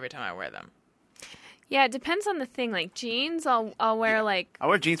clothes every time I wear them. Yeah, it depends on the thing. Like jeans, I'll wear like. I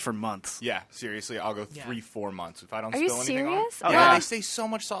wear jeans for months. Yeah, seriously, I'll go 3-4 months if I don't Are you spill anything serious? on. Oh, Yeah, yeah. they stay so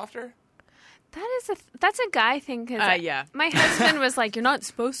much softer. That's a guy thing. Cause Yeah. my husband was like, "You're not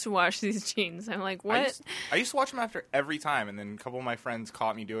supposed to wash these jeans." I'm like, "What?" I used to watch them after every time, and then a couple of my friends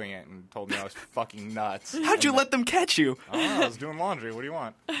caught me doing it and told me I was fucking nuts. How'd you let them catch you? I was doing laundry. What do you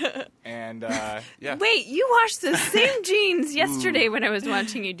want? And yeah, Wait, you washed the same jeans yesterday when I was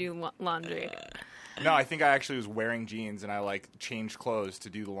watching you do laundry. no, I think I actually was wearing jeans, and I like changed clothes to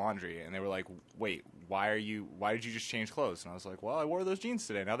do the laundry, and they were like, "Wait, why did you just change clothes?" And I was like, "Well, I wore those jeans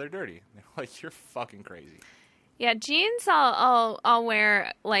today. Now they're dirty." And they were like, "You're fucking crazy." Yeah, jeans I'll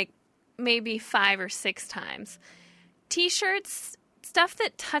wear like maybe 5 or 6 times. T-shirts, stuff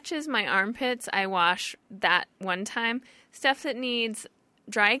that touches my armpits, I wash that one time. Stuff that needs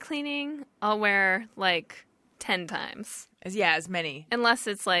dry cleaning, I'll wear like 10 times. As many. Unless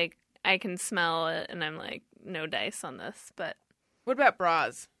it's like I can smell it and I'm like, no dice on this. But What about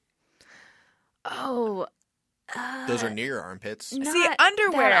bras? Those are near your armpits. not See,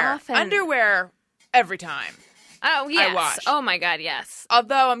 underwear. that often. Underwear every time. Oh, yes. wash. Oh, my God, yes.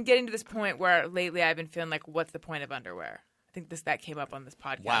 Although I'm getting to this point where lately I've been feeling like, what's the point of underwear? I think that came up on this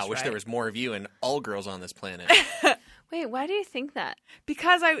podcast. Wow, I wish right? there was more of you and all girls on this planet. Wait, why do you think that?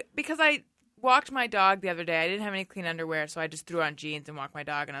 Because I walked my dog the other day. I didn't have any clean underwear, so I just threw on jeans and walked my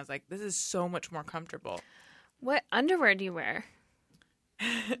dog, and I was like, this is so much more comfortable. What underwear do you wear?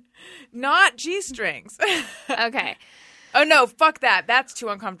 Not G-strings. Okay. Oh, no, fuck that. That's too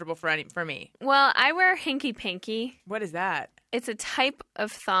uncomfortable for me. Well, I wear hanky-panky. What is that? It's a type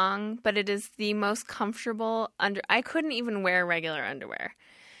of thong, but it is the most comfortable I couldn't even wear regular underwear.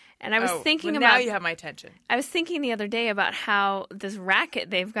 And I was thinking now you have my attention. I was thinking the other day about how this racket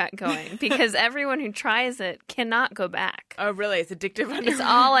they've got going because everyone who tries it cannot go back. Oh, really? It's addictive underwear. It's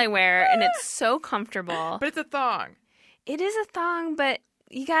all I wear, and it's so comfortable. But it's a thong. It is a thong, but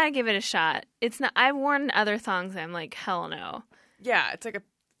you gotta give it a shot. It's not. I've worn other thongs, and I'm like, hell no. Yeah, it's like a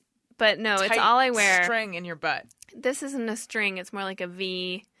But no, tight it's all I wear. string in your butt. This isn't a string. It's more like a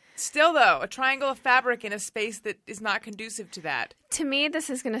V. Still, though, a triangle of fabric in a space that is not conducive to that. To me, this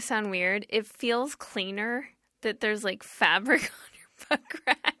is going to sound weird. It feels cleaner that there's like fabric on your butt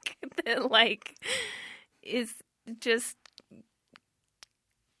crack that like is just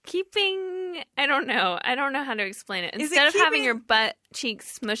keeping. I don't know how to explain it. Instead of having your butt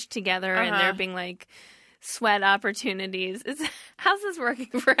cheeks smushed together and there being like sweat opportunities. How's this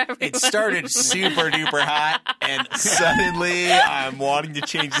working for everyone? It started super duper hot, and suddenly I'm wanting to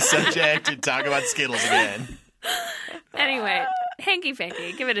change the subject and talk about Skittles again. Anyway,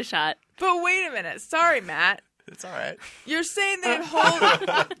 hanky-panky, give it a shot. But wait a minute. Sorry, Matt. It's all right. You're saying that it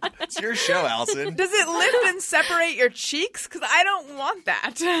holds... It's your show, Alison. Does it lift and separate your cheeks? Because I don't want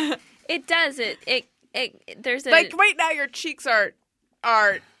that. It does. There's a... Like, right now your cheeks are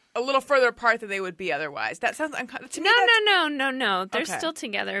a little further apart than they would be otherwise. That sounds uncomfortable. No. They're Okay. still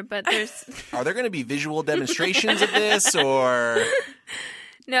together, but there's... Are there going to be visual demonstrations of this, or...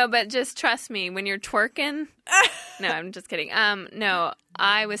 No, but just trust me, when you're twerking... No, I'm just kidding. No,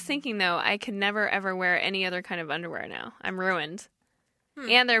 I was thinking, though, I could never, ever wear any other kind of underwear now. I'm ruined.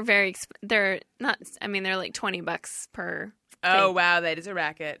 And they're very... they're not... I mean, they're like $20 per Oh, thing. wow, that is a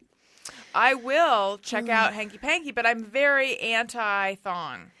racket. I will check out Hanky Panky, but I'm very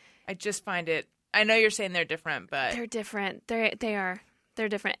anti-thong. I just find it... I know you're saying they're different, but... They're different. They are. They're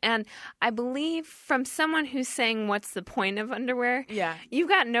different. And I believe from someone who's saying, what's the point of underwear? Yeah. You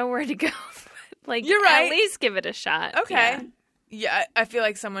got nowhere to go. Like, You're right. At least give it a shot. Okay. Yeah. Yeah, I feel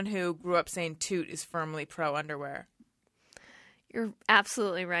like someone who grew up saying toot is firmly pro-underwear. You're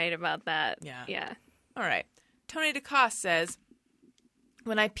absolutely right about that. Yeah. Yeah. All right. Tony DeCoste says,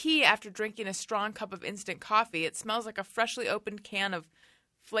 when I pee after drinking a strong cup of instant coffee, it smells like a freshly opened can of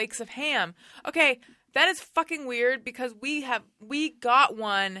flakes of ham. Okay, that is fucking weird because we got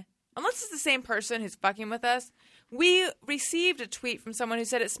one, unless it's the same person who's fucking with us, we received a tweet from someone who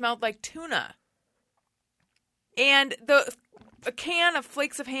said it smelled like tuna. And a can of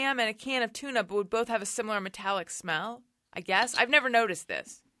flakes of ham and a can of tuna would both have a similar metallic smell, I guess. I've never noticed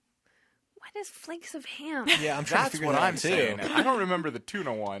this. What is flakes of ham? Yeah, I'm trying to That's figure what that out, I'm too. saying. I don't remember the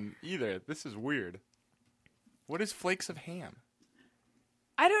tuna one either. This is weird. What is flakes of ham?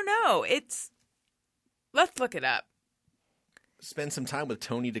 I don't know. Let's look it up. Spend some time with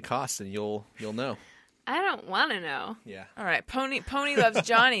Tony DeCoste and you'll know. I don't want to know. Yeah. All right. Pony Loves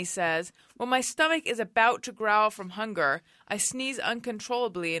Johnny says, when my stomach is about to growl from hunger, I sneeze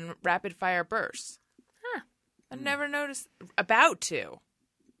uncontrollably in rapid-fire bursts. Huh. I've never noticed. About to.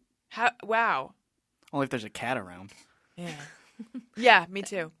 Wow. Only if there's a cat around. Yeah. Yeah, me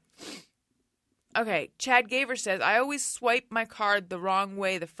too. Okay, Chad Gaver says, I always swipe my card the wrong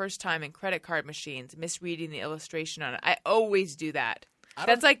way the first time in credit card machines, misreading the illustration on it. I always do that.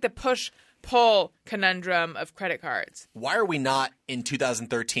 That's like the push-pull conundrum of credit cards. Why are we not in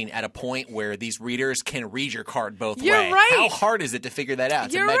 2013 at a point where these readers can read your card both You're ways? right. How hard is it to figure that out?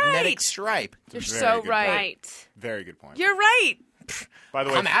 It's You're a magnetic right. stripe. You're Very so good right. Right. Very good point. You're right. By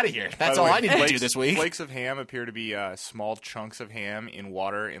the way, I'm out of here. by That's the all way, I need to flakes, do this week. Flakes of ham appear to be small chunks of ham in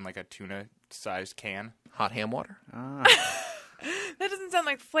water in like a tuna-sized can. Hot ham water? That doesn't sound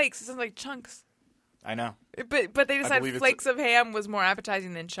like flakes. It sounds like chunks. I know. But they decided believe it's flakes of ham was more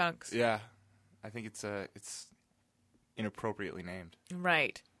appetizing than chunks. Yeah, I think it's inappropriately named.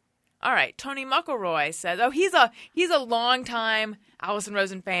 Right. All right. Tony McElroy says, oh, he's a long-time Alison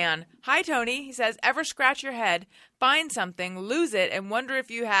Rosen fan. Hi, Tony. He says, ever scratch your head, find something, lose it, and wonder if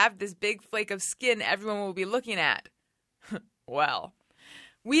you have this big flake of skin everyone will be looking at? Well,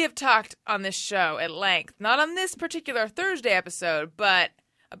 we have talked on this show at length, not on this particular Thursday episode, but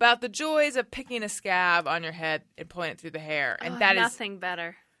about the joys of picking a scab on your head and pulling it through the hair. And that is nothing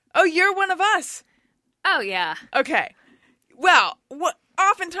better. Oh, you're one of us. Oh, yeah. Okay. Well,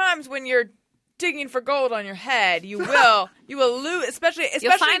 oftentimes when you're digging for gold on your head, you will lose, especially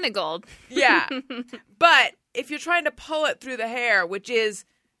You'll find the gold. yeah. But if you're trying to pull it through the hair, which is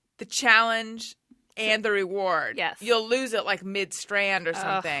the challenge and the reward, Yes. you'll lose it like mid-strand or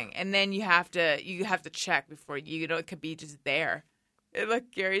something, and then you have to check before it could be just there.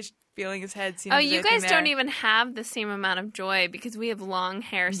 Look, Gary's feeling his head. Oh, you guys don't even have the same amount of joy because we have long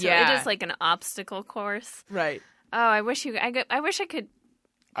hair, so it is like an obstacle course. Right. Oh, I wish I could.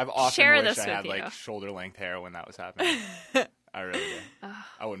 I've often share wished this I had with you. like shoulder length hair when that was happening. I really do.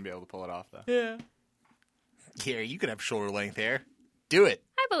 I wouldn't be able to pull it off though. Yeah. Gary, you could have shoulder length hair. Do it.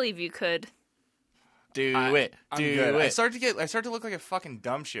 I believe you could. Do it. I'm Do good. it. I start to look like a fucking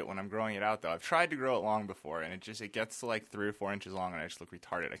dumb shit when I'm growing it out though. I've tried to grow it long before, and it gets to like 3 or 4 inches long, and I just look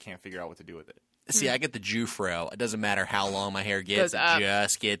retarded. I can't figure out what to do with it. See, I get the Jufro. It doesn't matter how long my hair gets; Goes up. it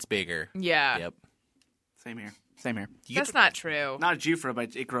just gets bigger. Yeah. Yep. Same here. Same here. That's not true. Not a Jufro,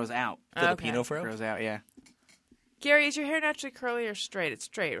 but it grows out. Filipino It fro. grows out, yeah. Gary, is your hair naturally curly or straight? It's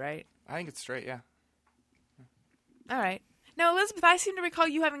straight, right? I think it's straight. Yeah. All right. Now, Elizabeth, I seem to recall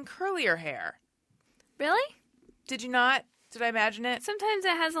you having curlier hair. Really? Did you not? Did I imagine it? Sometimes it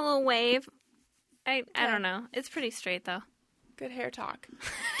has a little wave. I don't know. It's pretty straight though. Good hair talk.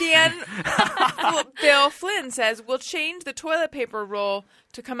 Dan Bill Flynn says, we'll change the toilet paper roll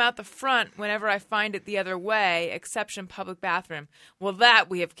to come out the front whenever I find it the other way, exception public bathroom. Well, that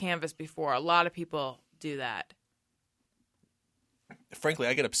we have canvassed before. A lot of people do that. Frankly,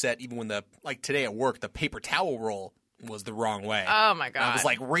 I get upset even when today at work, the paper towel roll was the wrong way. Oh, my God. I was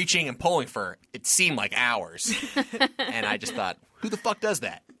like reaching and pulling for it seemed like hours. And I just thought, who the fuck does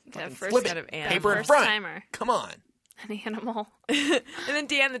that? The Flip kind it. of animal. Paper in First front. timer. Come on. An animal. And then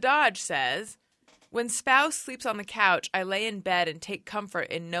Dan the Dodge says, when spouse sleeps on the couch, I lay in bed and take comfort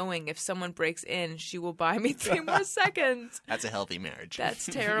in knowing if someone breaks in, she will buy me 3 more seconds. That's a healthy marriage. That's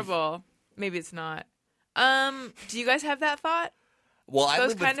terrible. Maybe it's not. Do you guys have that thought? Well, I Those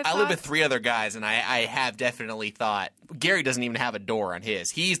live kind of with thoughts? 3 other guys, and I have definitely thought Gary doesn't even have a door on his.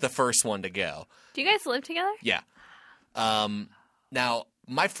 He's the first one to go. Do you guys live together? Yeah. Now,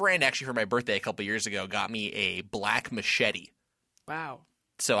 my friend actually for my birthday a couple years ago got me a black machete. Wow.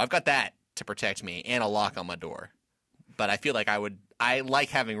 So I've got that to protect me and a lock on my door. But I feel like I like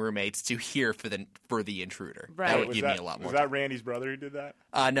having roommates to hear for the intruder. Right. That would Was give me a lot more. Was that Randy's brother who did that?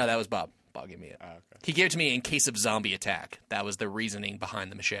 No, that was Bob. Bob gave me it. Okay. He gave it to me in case of zombie attack. That was the reasoning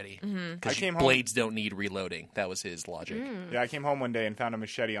behind the machete. Mm-hmm. Because I came home- blades don't need reloading. That was his logic. Yeah, I came home one day and found a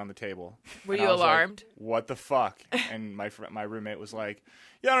machete on the table. Were And you I was like, alarmed? what the fuck? And my roommate was like,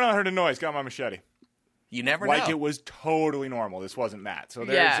 "Yeah, I don't know. I heard a noise. Got my machete." You never Like know. it was totally normal. This wasn't Matt. So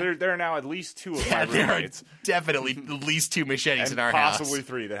Yeah. there are now at least 2 of my There are roommates, definitely at least 2 machetes and in our possibly house.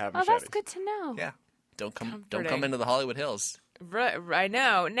 3 that have Oh, machetes. that's good to know. Yeah. Don't come Comforting. into the Hollywood Hills. Right, I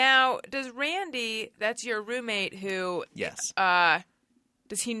know. Now, does Randy, that's your roommate who, Yes.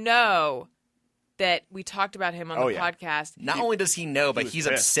 does he know that we talked about him on Oh, the yeah. podcast? Not only does he know, but was he's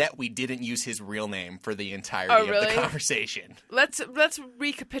pissed. upset we didn't use his real name for the entirety Oh, of really? the conversation. Let's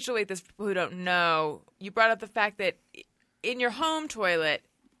recapitulate this for people who don't know. You brought up the fact that in your home toilet,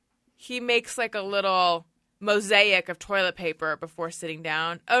 he makes like a little mosaic of toilet paper before sitting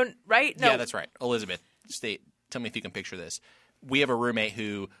down. Oh, right? No. Yeah, that's right. Elizabeth, tell me if you can picture this. We have a roommate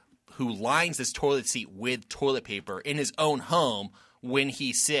who lines this toilet seat with toilet paper in his own home when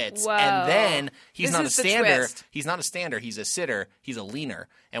he sits. Whoa. And then he's This not a is the stander. twist. He's not a stander. He's a sitter. He's a leaner.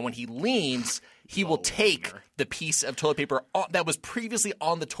 And when he leans, he will take the piece of toilet paper that was previously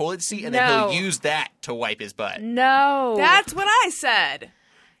on the toilet seat, and then No. he'll use that to wipe his butt. No. That's what I said.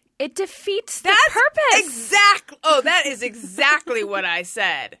 it defeats the That's purpose. that is exactly what I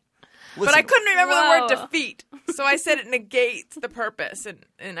said. But Listen, I couldn't remember the Whoa. word defeat. So I said it negates the purpose,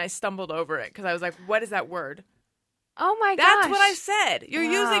 and I stumbled over it because I was like, what is that word? Oh my gosh. That's what I said. You're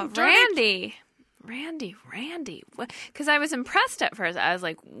using dirty... Randy. Because I was impressed at first. I was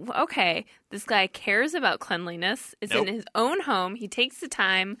like, okay, this guy cares about cleanliness. It's Nope. in his own home. He takes the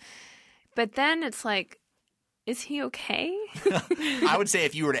time. But then it's like, is he okay? I would say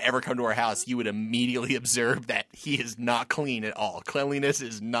if you were to ever come to our house, you would immediately observe that he is not clean at all. Cleanliness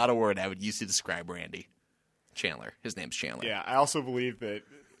is not a word I would use to describe Randy. Chandler. His name's Chandler. Yeah, I also believe that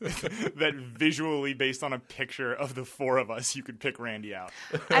that visually, based on a picture of the 4 of us, you could pick Randy out.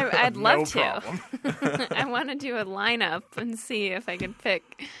 I'd No love to. problem. I want to do a lineup and see if I can pick.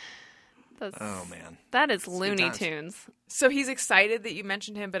 Oh, man. That is Looney times. Tunes. So he's excited that you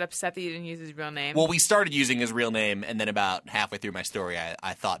mentioned him, but upset that you didn't use his real name. Well, we started using his real name, and then about halfway through my story,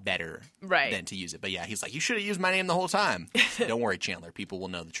 I thought better than to use it. But yeah, he's like, you should have used my name the whole time. Don't worry, Chandler. People will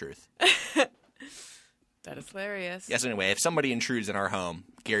know the truth. That is hilarious. Yes, anyway, if somebody intrudes in our home,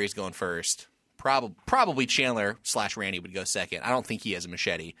 Gary's going first. probably Chandler / Randy would go second. I don't think he has a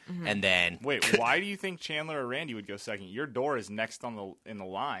machete. And then Wait, why do you think Chandler or Randy would go second? Your door is next in the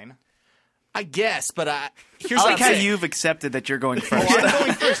line. I guess, but here's I what like I'm how saying. you've accepted that you're going first. Oh, I'm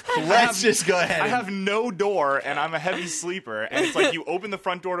going first. Let's just go ahead. I have no door, and I'm a heavy sleeper. And it's like you open the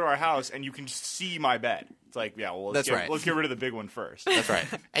front door to our house, and you can just see my bed. It's like, yeah, well, let's get rid of the big one first. That's right.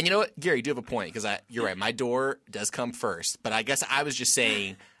 And you know what, Gary, you do have a point because you're right. My door does come first, but I guess I was just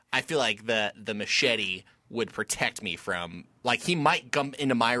saying I feel like the machete would protect me from he might come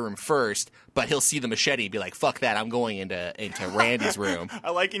into my room first, but he'll see the machete and be like, "Fuck that! I'm going into Randy's room." I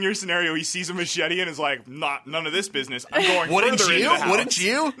like in your scenario, he sees a machete and is like, none of this business. I'm going Wouldn't further you? into the house. Wouldn't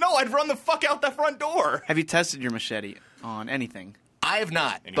you? No, I'd run the fuck out the front door. Have you tested your machete on anything? I have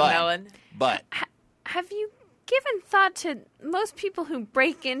not, Melon? but Have you given thought to most people who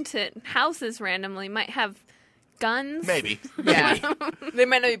break into houses randomly might have guns? maybe. Yeah. They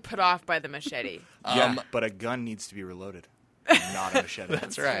might not be put off by the machete. But a gun needs to be reloaded, not a machete.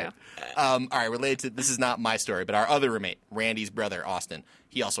 That's right. All right, related to this is not my story, but our other roommate, Randy's brother, Austin,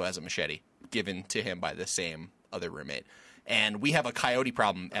 he also has a machete given to him by the same other roommate. And we have a coyote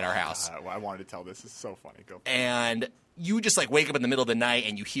problem at our house. I wanted to tell this. It's so funny. Go. And you just wake up in the middle of the night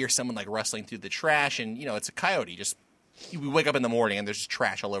and you hear someone rustling through the trash, and it's a coyote. We wake up in the morning and there's just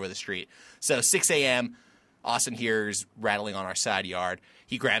trash all over the street. So 6 a.m., Austin hears rattling on our side yard.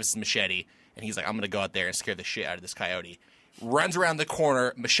 He grabs his machete and he's like, "I'm going to go out there and scare the shit out of this coyote." Runs around the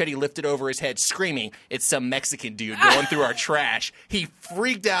corner, machete lifted over his head, screaming. It's some Mexican dude going through our trash. He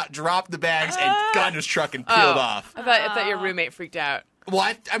freaked out, dropped the bags, and got in his truck and peeled off. I thought your roommate freaked out.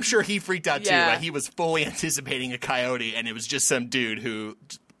 Well, I'm sure he freaked out too. Yeah. He was fully anticipating a coyote, and it was just some dude who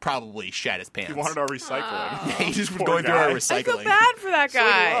probably shat his pants. He wanted our recycling. He just was Poor going through our guy. recycling. I feel bad for that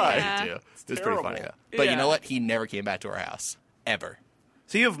guy. I do. It was pretty funny, though. But you know what? He never came back to our house. Ever.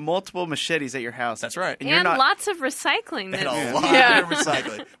 So you have multiple machetes at your house. That's right. And you're And not, lots of recycling. And That, a lot of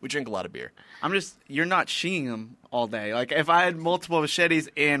recycling. We drink a lot of beer. you're not shinging them all day. If I had multiple machetes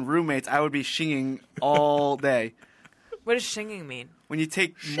and roommates, I would be shinging all day. What does shinging mean? When you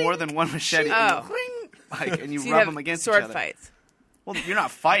take more than one machete and you So you rub have them against sword each other. fights. Well, you're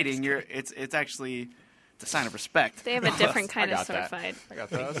not fighting. It's actually a sign of respect. they have a different kind of got sword that. fight. I got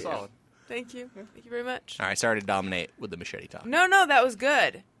that. That's solid. Thank you. Thank you very much. All right, sorry to dominate with the machete talk. No, that was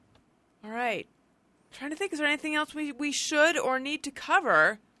good. All right. Trying to think, is there anything else we should or need to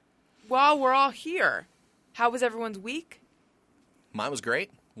cover while we're all here? How was everyone's week? Mine was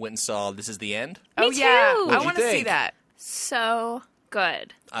great. Went and saw This Is the End. Oh, Me yeah. too. I What'd want you to see think? that. So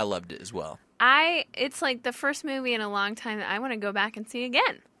good. I loved it as well. It's the first movie in a long time that I want to go back and see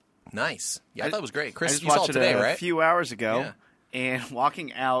again. Nice. Yeah, I thought it was great. I Chris, just you saw watched it today, a right? few hours ago, Yeah. and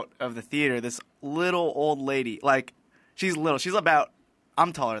walking out of the theater, this little old lady, she's little. She's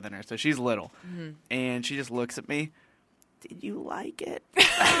I'm taller than her, so she's little. Mm-hmm. And she just looks at me. Did you like it?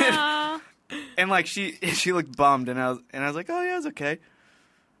 And she looked bummed, and I was like, oh yeah, it's okay.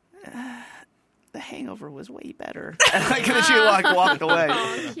 The Hangover was way better. And then she walked away.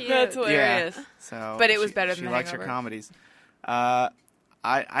 Oh, cute. That's hilarious. So, But it was better than she The likes her Hangover? comedies. I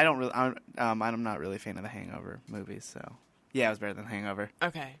don't really. I'm not really a fan of the Hangover movies. So yeah, it was better than Hangover.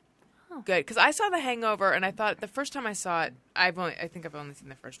 Okay. Good, because I saw The Hangover, and I thought the first time I saw it, I think I've only seen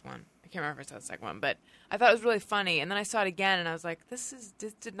the first one. I can't remember if I saw the second one, but I thought it was really funny. And then I saw it again, and I was like, this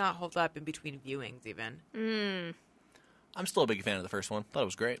did not hold up in between viewings, even. I'm still a big fan of the first one. Thought it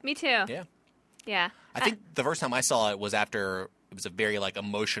was great. Me too. Yeah. Yeah. I think the first time I saw it was after it was a very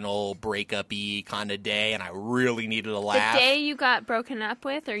emotional breakup-y kind of day, and I really needed a The laugh. day you got broken up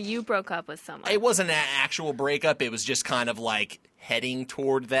with, or you broke up with someone? It wasn't an actual breakup. It was just kind of heading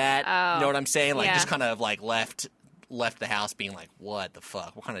toward that. Oh, You know what I'm saying? yeah. Just kind of left the house being like, what the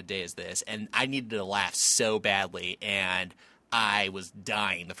fuck? What kind of day is this? And I needed to laugh so badly, and I was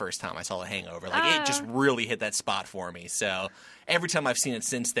dying the first time I saw The Hangover. It just really hit that spot for me. So every time I've seen it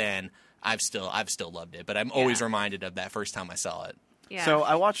since then, I've still loved it. But I'm always reminded of that first time I saw it. Yeah. So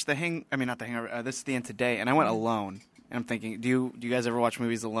I watched not the Hangover. This is the end today, and I went alone. And I'm thinking, do you guys ever watch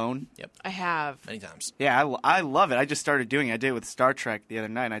movies alone? Yep. I have. Many times. Yeah, I love it. I just started doing it. I did it with Star Trek the other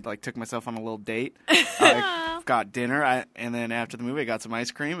night. And I took myself on a little date. Got dinner, and then after the movie, I got some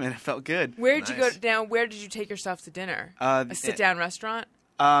ice cream, and it felt good. Where did you go Nice. down? Where did you take yourself to dinner? A sit-down restaurant?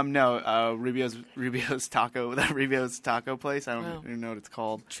 No, Rubio's taco, the Rubio's taco place. I don't even know what it's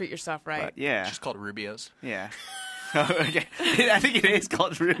called. Treat yourself right. But yeah, It's just called Rubio's. yeah. Okay. I think it is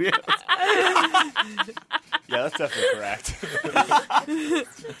called Rubio's. Yeah, that's definitely correct.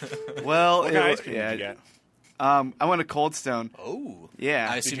 Well, What kind of ice cream did you get? I went to Cold Stone. Oh. Yeah.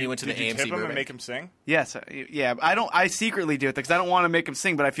 I assume you went to the Did you AMC tip him and Burbank. make him sing? Yes, yeah. I secretly do it because I don't want to make them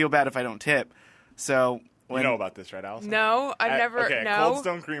sing, but I feel bad if I don't tip. So You when know about this, right, Allison? No, I've never. Okay, no. Cold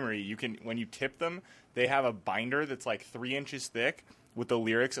Stone Creamery. You can when you tip them, they have a binder that's like 3 inches thick with the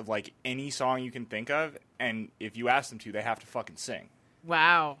lyrics of like any song you can think of, and if you ask them to, they have to fucking sing.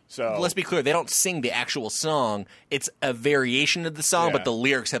 Wow. So Let's be clear, they don't sing the actual song. It's a variation of the song, Yeah. but the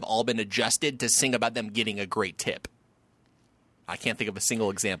lyrics have all been adjusted to sing about them getting a great tip. I can't think of a single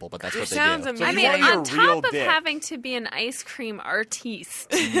example, but that's what they sounds do. amazing. So I if mean, you wanna on get a real top of dip- having to be an ice cream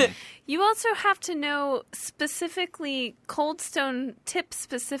artiste, you also have to know specifically Cold Stone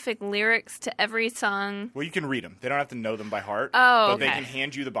tip-specific lyrics to every song. Well, you can read them. They don't have to know them by heart. Oh, But they okay. can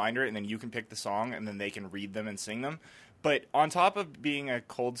hand you the binder, and then you can pick the song, and then they can read them and sing them. But on top of being a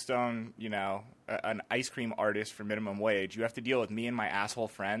Cold Stone, an ice cream artist for minimum wage, you have to deal with me and my asshole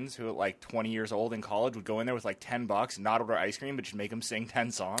friends who, at like 20 years old in college, would go in there with like $10, not order ice cream, but just make them sing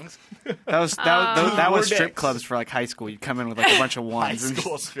 10 songs. that was Two strip dicks. clubs for like high school. You'd come in with like a bunch of High ones and,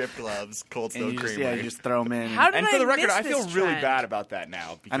 school strip clubs, Cold and Stone you just, Creamery. you just throw them in. How did And for the record, miss I feel this really trend? bad about that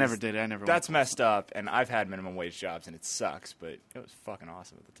now. I never because did. I never. That's messed up, and I've had minimum wage jobs, and it sucks, but it was fucking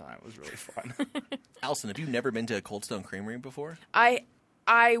awesome at the time. It was really fun. Allison, have you never been to a Cold Stone Creamery before?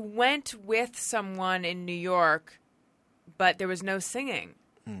 I went with someone in New York, but there was no singing.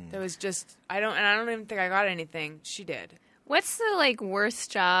 There was just I don't even think I got anything. She did. What's the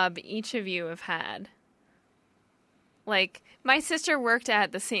worst job each of you have had? Like, my sister worked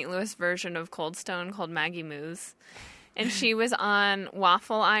at the St. Louis version of Cold Stone called Maggie Moo's, and she was on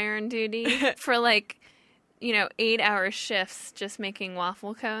waffle iron duty for 8-hour shifts just making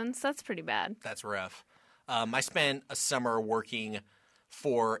waffle cones. That's pretty bad. That's rough. I spent a summer working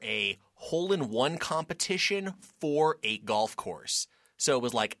for a hole-in-one competition for a golf course. So it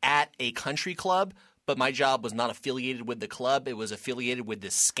was like at a country club, but my job was not affiliated with the club. It was affiliated with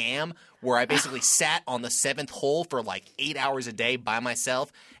this scam where I basically sat on the 7th hole for like 8 hours a day by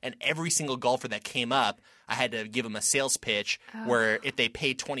myself, and every single golfer that came up, I had to give them a sales pitch where if they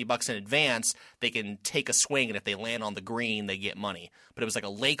pay $20 in advance, they can take a swing, and if they land on the green, they get money. But it was like a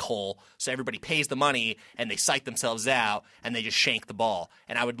lake hole, so everybody pays the money, and they psych themselves out, and they just shank the ball.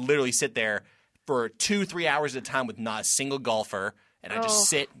 And I would literally sit there for 2-3 hours at a time with not a single golfer, and I just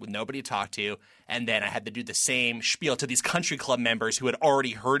sit with nobody to talk to, and then I had to do the same spiel to these country club members who had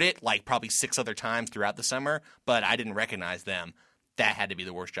already heard it like probably 6 other times throughout the summer, but I didn't recognize them. That had to be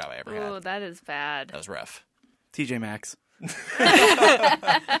the worst job I ever Oh, had. that is bad. That was rough. TJ Maxx.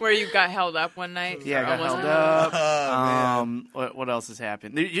 Where you got held up one night? Yeah, I Or got almost- held up. What else has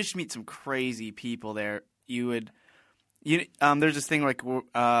happened? You just meet some crazy people there. There's this thing like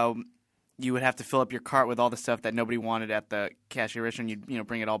you would have to fill up your cart with all the stuff that nobody wanted at the cashier register, and you'd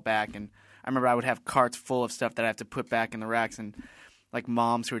bring it all back. And I remember I would have carts full of stuff that I have to put back in the racks, and like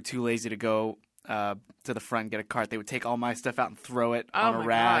moms who are too lazy to go to the front and get a cart, they would take all my stuff out and throw it on my a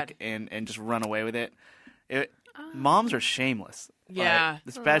rack God. and just run away with it. Moms are shameless. Yeah.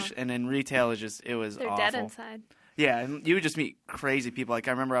 Especially and in retail it was They're awful. dead inside. Yeah, and you would just meet crazy people. Like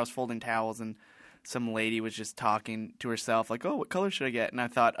I remember I was folding towels and some lady was just talking to herself, like, "Oh, what color should I get?" And I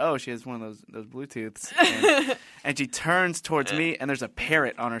thought, "Oh, she has one of those Bluetooths." And she turns towards me, and there's a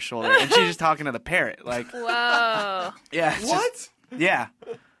parrot on her shoulder, and she's just talking to the parrot. Like, Whoa. yeah, yeah,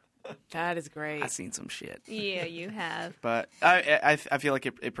 That is great. I've seen some shit, Yeah, you have. but I feel like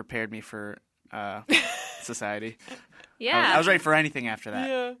it prepared me for society. Yeah. I was ready for anything after that.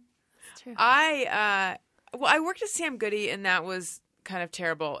 Yeah. It's true. I worked at Sam Goody, and that was kind of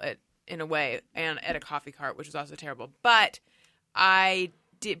terrible in a way, and at a coffee cart, which was also terrible. But I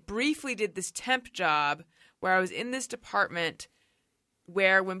briefly did this temp job where I was in this department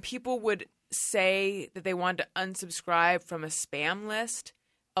where when people would say that they wanted to unsubscribe from a spam list,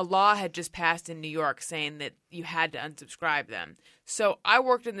 a law had just passed in New York saying that you had to unsubscribe them. So I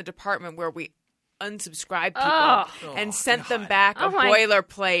worked in the department where we unsubscribed people and sent them back a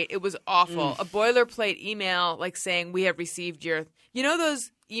boilerplate. It was awful. A boilerplate email like saying, "We have received your..." You know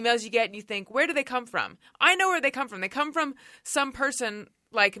those emails you get and you think, where do they come from? I know where they come from. They come from some person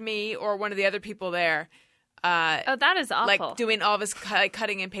like me or one of the other people there. That is awful. Like doing all this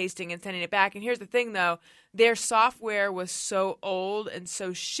cutting and pasting and sending it back. And here's the thing, though. Their software was so old and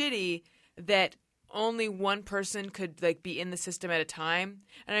so shitty that only one person could be in the system at a time.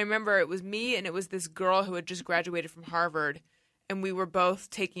 And I remember it was me and it was this girl who had just graduated from Harvard. And we were both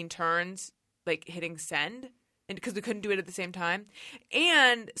taking turns hitting send. And because we couldn't do it at the same time.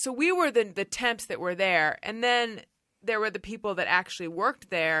 And so we were the temps that were there. And then there were the people that actually worked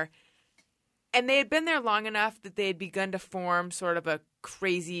there. And they had been there long enough that they had begun to form sort of a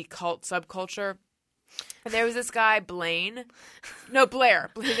crazy cult subculture. And there was this guy, Blair.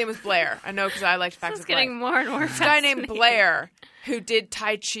 His name was Blair. I know because I liked Facts This is of Life. getting more and more This guy named fascinating. Blair who did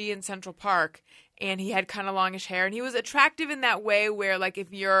Tai Chi in Central Park. and he had kind of longish hair, and he was attractive in that way where, like,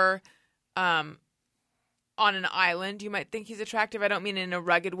 if you're on an island, you might think he's attractive. I don't mean in a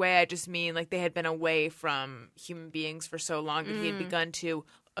rugged way. I just mean like they had been away from human beings for so long that he had begun to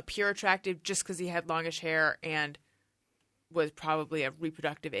appear attractive just because he had longish hair and was probably of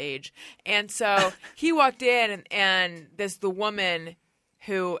reproductive age. And so he walked in, and there's the woman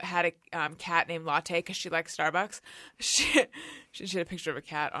who had a cat named Latte because she likes Starbucks. She had a picture of a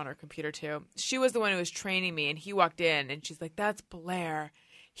cat on her computer too. She was the one who was training me, and he walked in, and she's like, "That's Blair.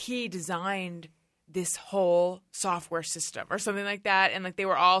 He designed this whole software system," or something like that. And like they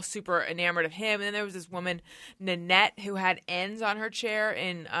were all super enamored of him. And then there was this woman, Nanette, who had ends on her chair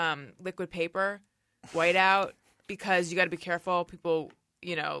in liquid paper, whiteout, because you got to be careful. People,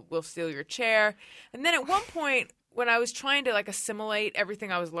 will steal your chair. And then at one point, when I was trying to like assimilate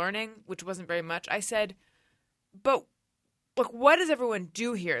everything I was learning, which wasn't very much, I said, "But like, what does everyone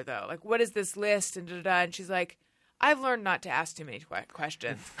do here though? Like, what is this list?" And da-da-da. And she's like, "I've learned not to ask too many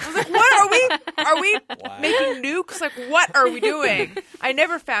questions." I was like, "What are we making nukes? Like, what are we doing?" I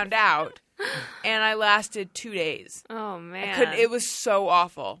never found out, and I lasted 2 days. Oh man, it was so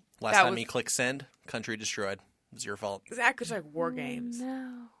awful. Last time you click send, country destroyed. It was your fault. Exactly, it's like war games.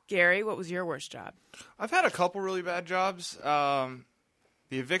 No. Gary, what was your worst job? I've had a couple really bad jobs.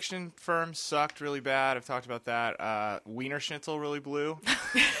 The eviction firm sucked really bad. I've talked about that. Wiener Schnitzel really blew.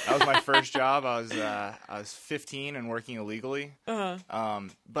 That was my first job. I was 15 and working illegally. Uh-huh.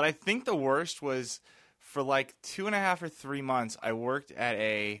 But I think the worst was for like 2.5 or 3 months. I worked at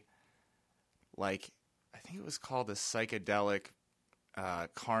I think it was called a psychedelic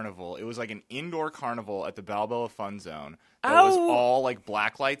carnival. It was like an indoor carnival at the Balboa Fun Zone. That was all like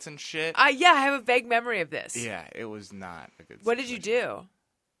black lights and shit. Yeah, I have a vague memory of this. Yeah, it was not a good. What did you do?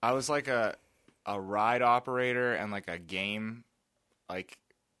 I was like a ride operator and like a game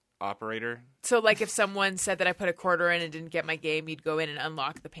operator. So like if someone said that I put a quarter in and didn't get my game, you'd go in and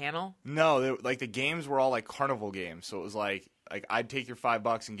unlock the panel? No, like the games were all like carnival games. So it was like I'd take your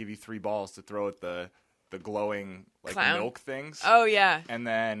 $5 and give you 3 balls to throw at the glowing like Clown? milk things. Oh yeah. And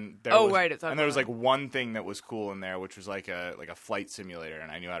then there was like one thing that was cool in there, which was like a flight simulator,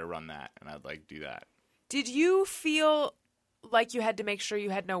 and I knew how to run that, and I'd like do that. Did you feel like you had to make sure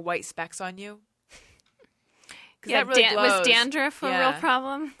you had no white specks on you? Yeah, that really glows. was dandruff a real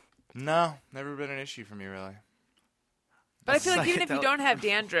problem? No, never been an issue for me really. But I feel like even if you don't have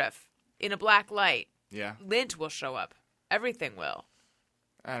dandruff in a black light, Yeah. lint will show up. Everything will.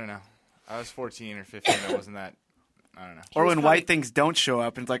 I don't know. I was 14 or 15. I wasn't that. I don't know. Or when white things don't show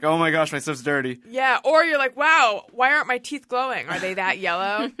up, and it's like, oh my gosh, my stuff's dirty. Yeah, or you're like, wow, why aren't my teeth glowing? Are they that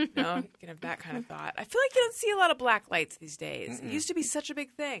yellow? No, you can have that kind of thought. I feel like you don't see a lot of black lights these days. It used to be such a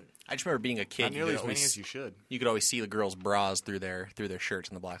big thing. I just remember being a kid. Not nearly as many as you should. You could always see the girls' bras through their shirts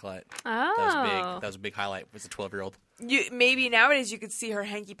in the black light. Oh. That was big. That was a big highlight as a 12-year-old. Maybe nowadays you could see her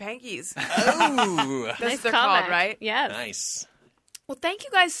hanky-pankies. Oh, That's Nice what they're comment. called, right? Yes. nice. Well, thank you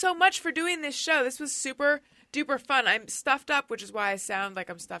guys so much for doing this show. This was super duper fun. I'm stuffed up, which is why I sound like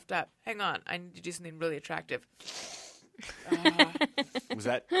I'm stuffed up. Hang on. I need to do something really attractive. Was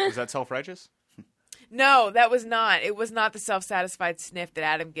that self-righteous? No, that was not. It was not the self-satisfied sniff that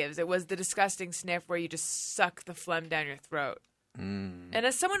Adam gives. It was the disgusting sniff where you just suck the phlegm down your throat. And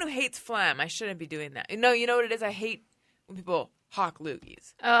as someone who hates phlegm, I shouldn't be doing that. No, you know what it is? I hate when people hawk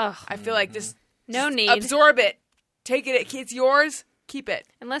loogies. Ugh. I feel like just need. absorb it. Take it. It's yours. Keep it.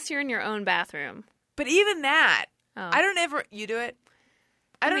 Unless you're in your own bathroom. But even that, Oh. I don't ever. You do it.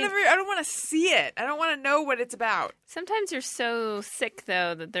 I don't want to see it. I don't want to know what it's about. Sometimes you're so sick,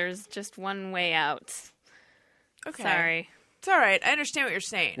 though, that there's just one way out. Okay. Sorry. It's all right. I understand what you're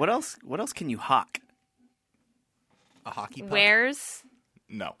saying. What else can you hawk? A hockey puck? Wares.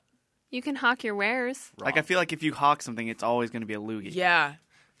 No. You can hawk your wares. Like, I feel like if you hawk something, it's always going to be a loogie. Yeah.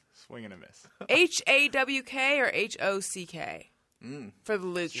 Swing and a miss. HAWK or HOCK for the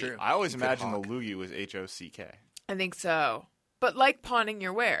loogie. True. I always You could imagined hawk. the loogie was HOCK. I think so. But like pawning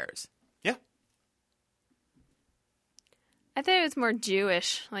your wares. Yeah. I thought it was more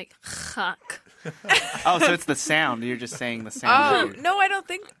Jewish, like hawk. Oh, so it's the sound. You're just saying the sound. Oh, no, I don't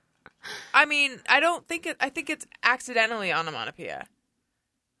think. I mean, I don't think it. I think it's accidentally onomatopoeia.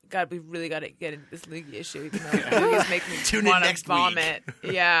 God, we really got to get into this loogie issue. Even though loogies make me Tune in want next to vomit.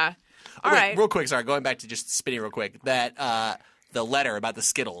 Yeah. All Wait, right. real quick, sorry, going back to just spinning real quick. That the letter about the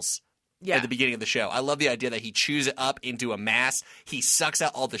Skittles Yeah. at the beginning of the show. I love the idea that he chews it up into a mass. He sucks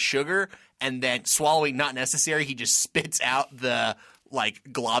out all the sugar, and then swallowing not necessary, he just spits out the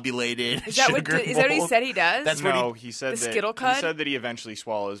globulated Is that sugar. what he mold. said he does? That's No, what he said the that Skittle he cud? said that he eventually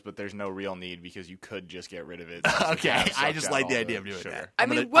swallows, but there's no real need because you could just get rid of it. Okay, I just like the idea of doing sugar. that. I I'm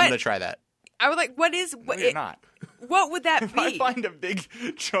mean, gonna, what- I'm gonna try that. I would like, what is... No, you're not. What would that If I be? find a big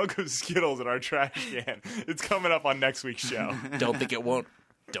chunk of Skittles in our trash can, it's coming up on next week's show. Don't think it won't.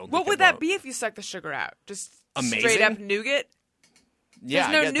 What would that be if you suck the sugar out? Just Amazing. straight up nougat?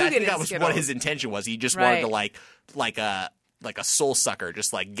 Yeah, There's no I nougat think in that was Skittles. what his intention was. He just wanted to Right. like a soul sucker,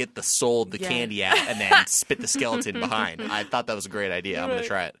 just like get the soul of the Yeah. candy out and then spit the skeleton behind. I thought that was a great idea. I'm going to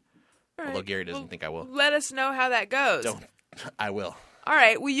try it. Although Gary doesn't think I will. Let us know how that goes. Don't. I will. All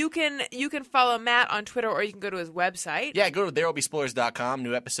right. Well, you can follow Matt on Twitter, or you can go to his website. Yeah, go to therewillbespoilers.com.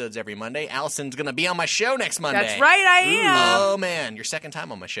 New episodes every Monday. Allison's going to be on my show next Monday. That's right, I am. Oh, man. Your second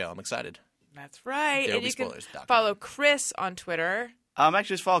time on my show. I'm excited. That's right. And you can therewillbespoilers.com. follow Chris on Twitter, Actually,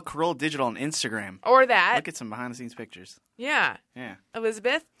 just follow Corolla Digital on Instagram. or that. Look at some behind-the-scenes pictures. Yeah. Yeah.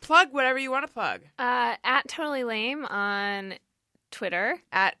 Elizabeth, plug whatever you want to plug. At Totally Lame on Twitter.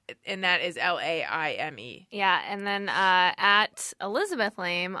 And that is LAIME. Yeah, and then at Elizabeth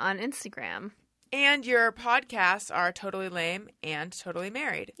Laime on Instagram. And your podcasts are Totally Lame and Totally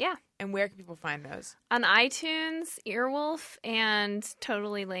Married. Yeah. And where can people find those? On iTunes, Earwolf, and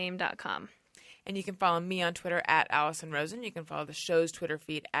totallylame.com. And you can follow me on Twitter at Alison Rosen. You can follow the show's Twitter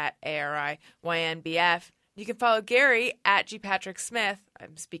feed at ARIYNBF. You can follow Gary at GPatrickSmith.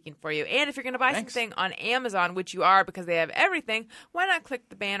 I'm speaking for you. And if you're going to buy something on Amazon, which you are because they have everything, why not click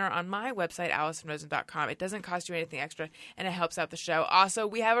the banner on my website, AlisonRosen.com. It doesn't cost you anything extra, and it helps out the show. Also,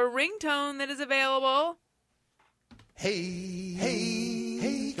 we have a ringtone that is available.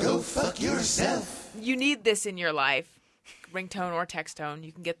 Hey, go fuck yourself. You need this in your life. Ringtone or text tone.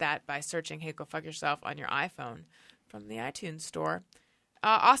 You can get that by searching Hey Go Fuck Yourself on your iPhone from the iTunes store.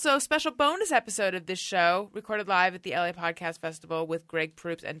 Also, special bonus episode of this show recorded live at the LA Podcast Festival with Greg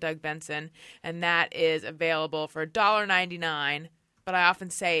Proops and Doug Benson, and that is available for $1.99. But I often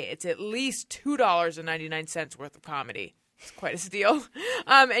say it's at least $2.99 worth of comedy. It's quite a steal.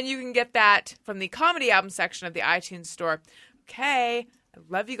 And you can get that from the comedy album section of the iTunes store. Okay, I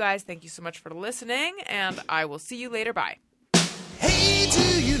love you guys. Thank you so much for listening, and I will see you later. Bye. Hey,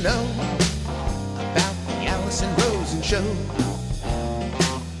 do you know about the Alison Rosen Show?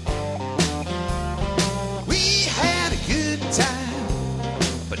 We had a good time,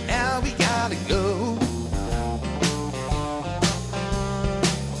 but now we gotta go.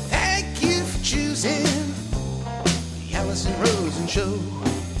 Thank you for choosing the Alison Rosen Show.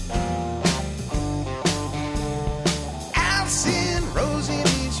 Alison Rosen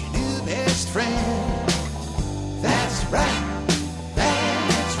is your new best friend. That's right.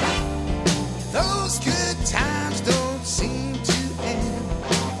 Those good times don't seem to end.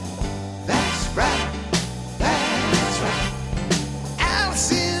 That's right. That's right.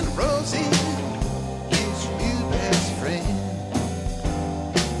 Alison Rosen is your new best friend.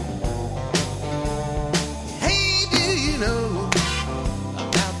 Hey, do you know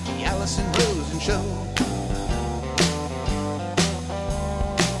about the Alison Rosen Show?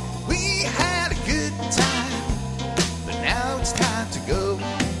 We had a good time, but now it's time to go.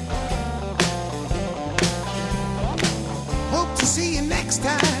 Hope to see you next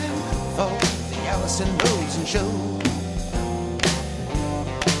time for the Alison Rosen Show.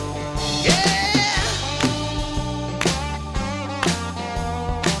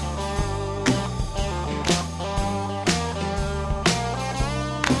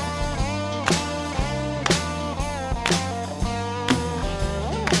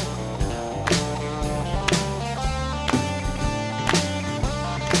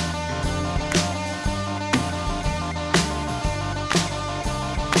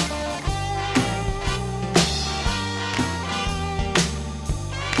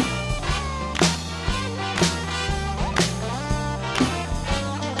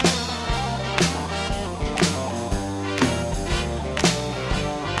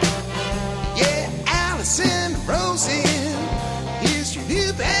 Alison Rosen is your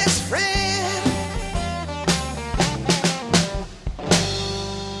new best friend.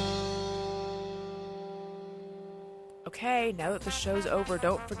 Okay, now that the show's over,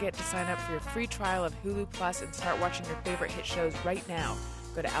 don't forget to sign up for your free trial of Hulu Plus and start watching your favorite hit shows right now.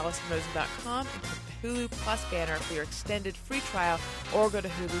 Go to AlisonRosen.com and click the Hulu Plus banner for your extended free trial, or go to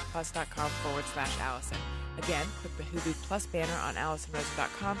huluplus.com/Alison. Again, click the Hulu Plus banner on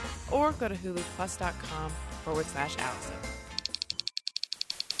AlisonRosen.com, or go to huluplus.com/Alison.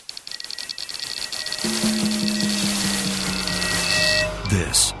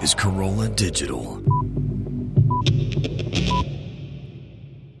 This is Corolla Digital.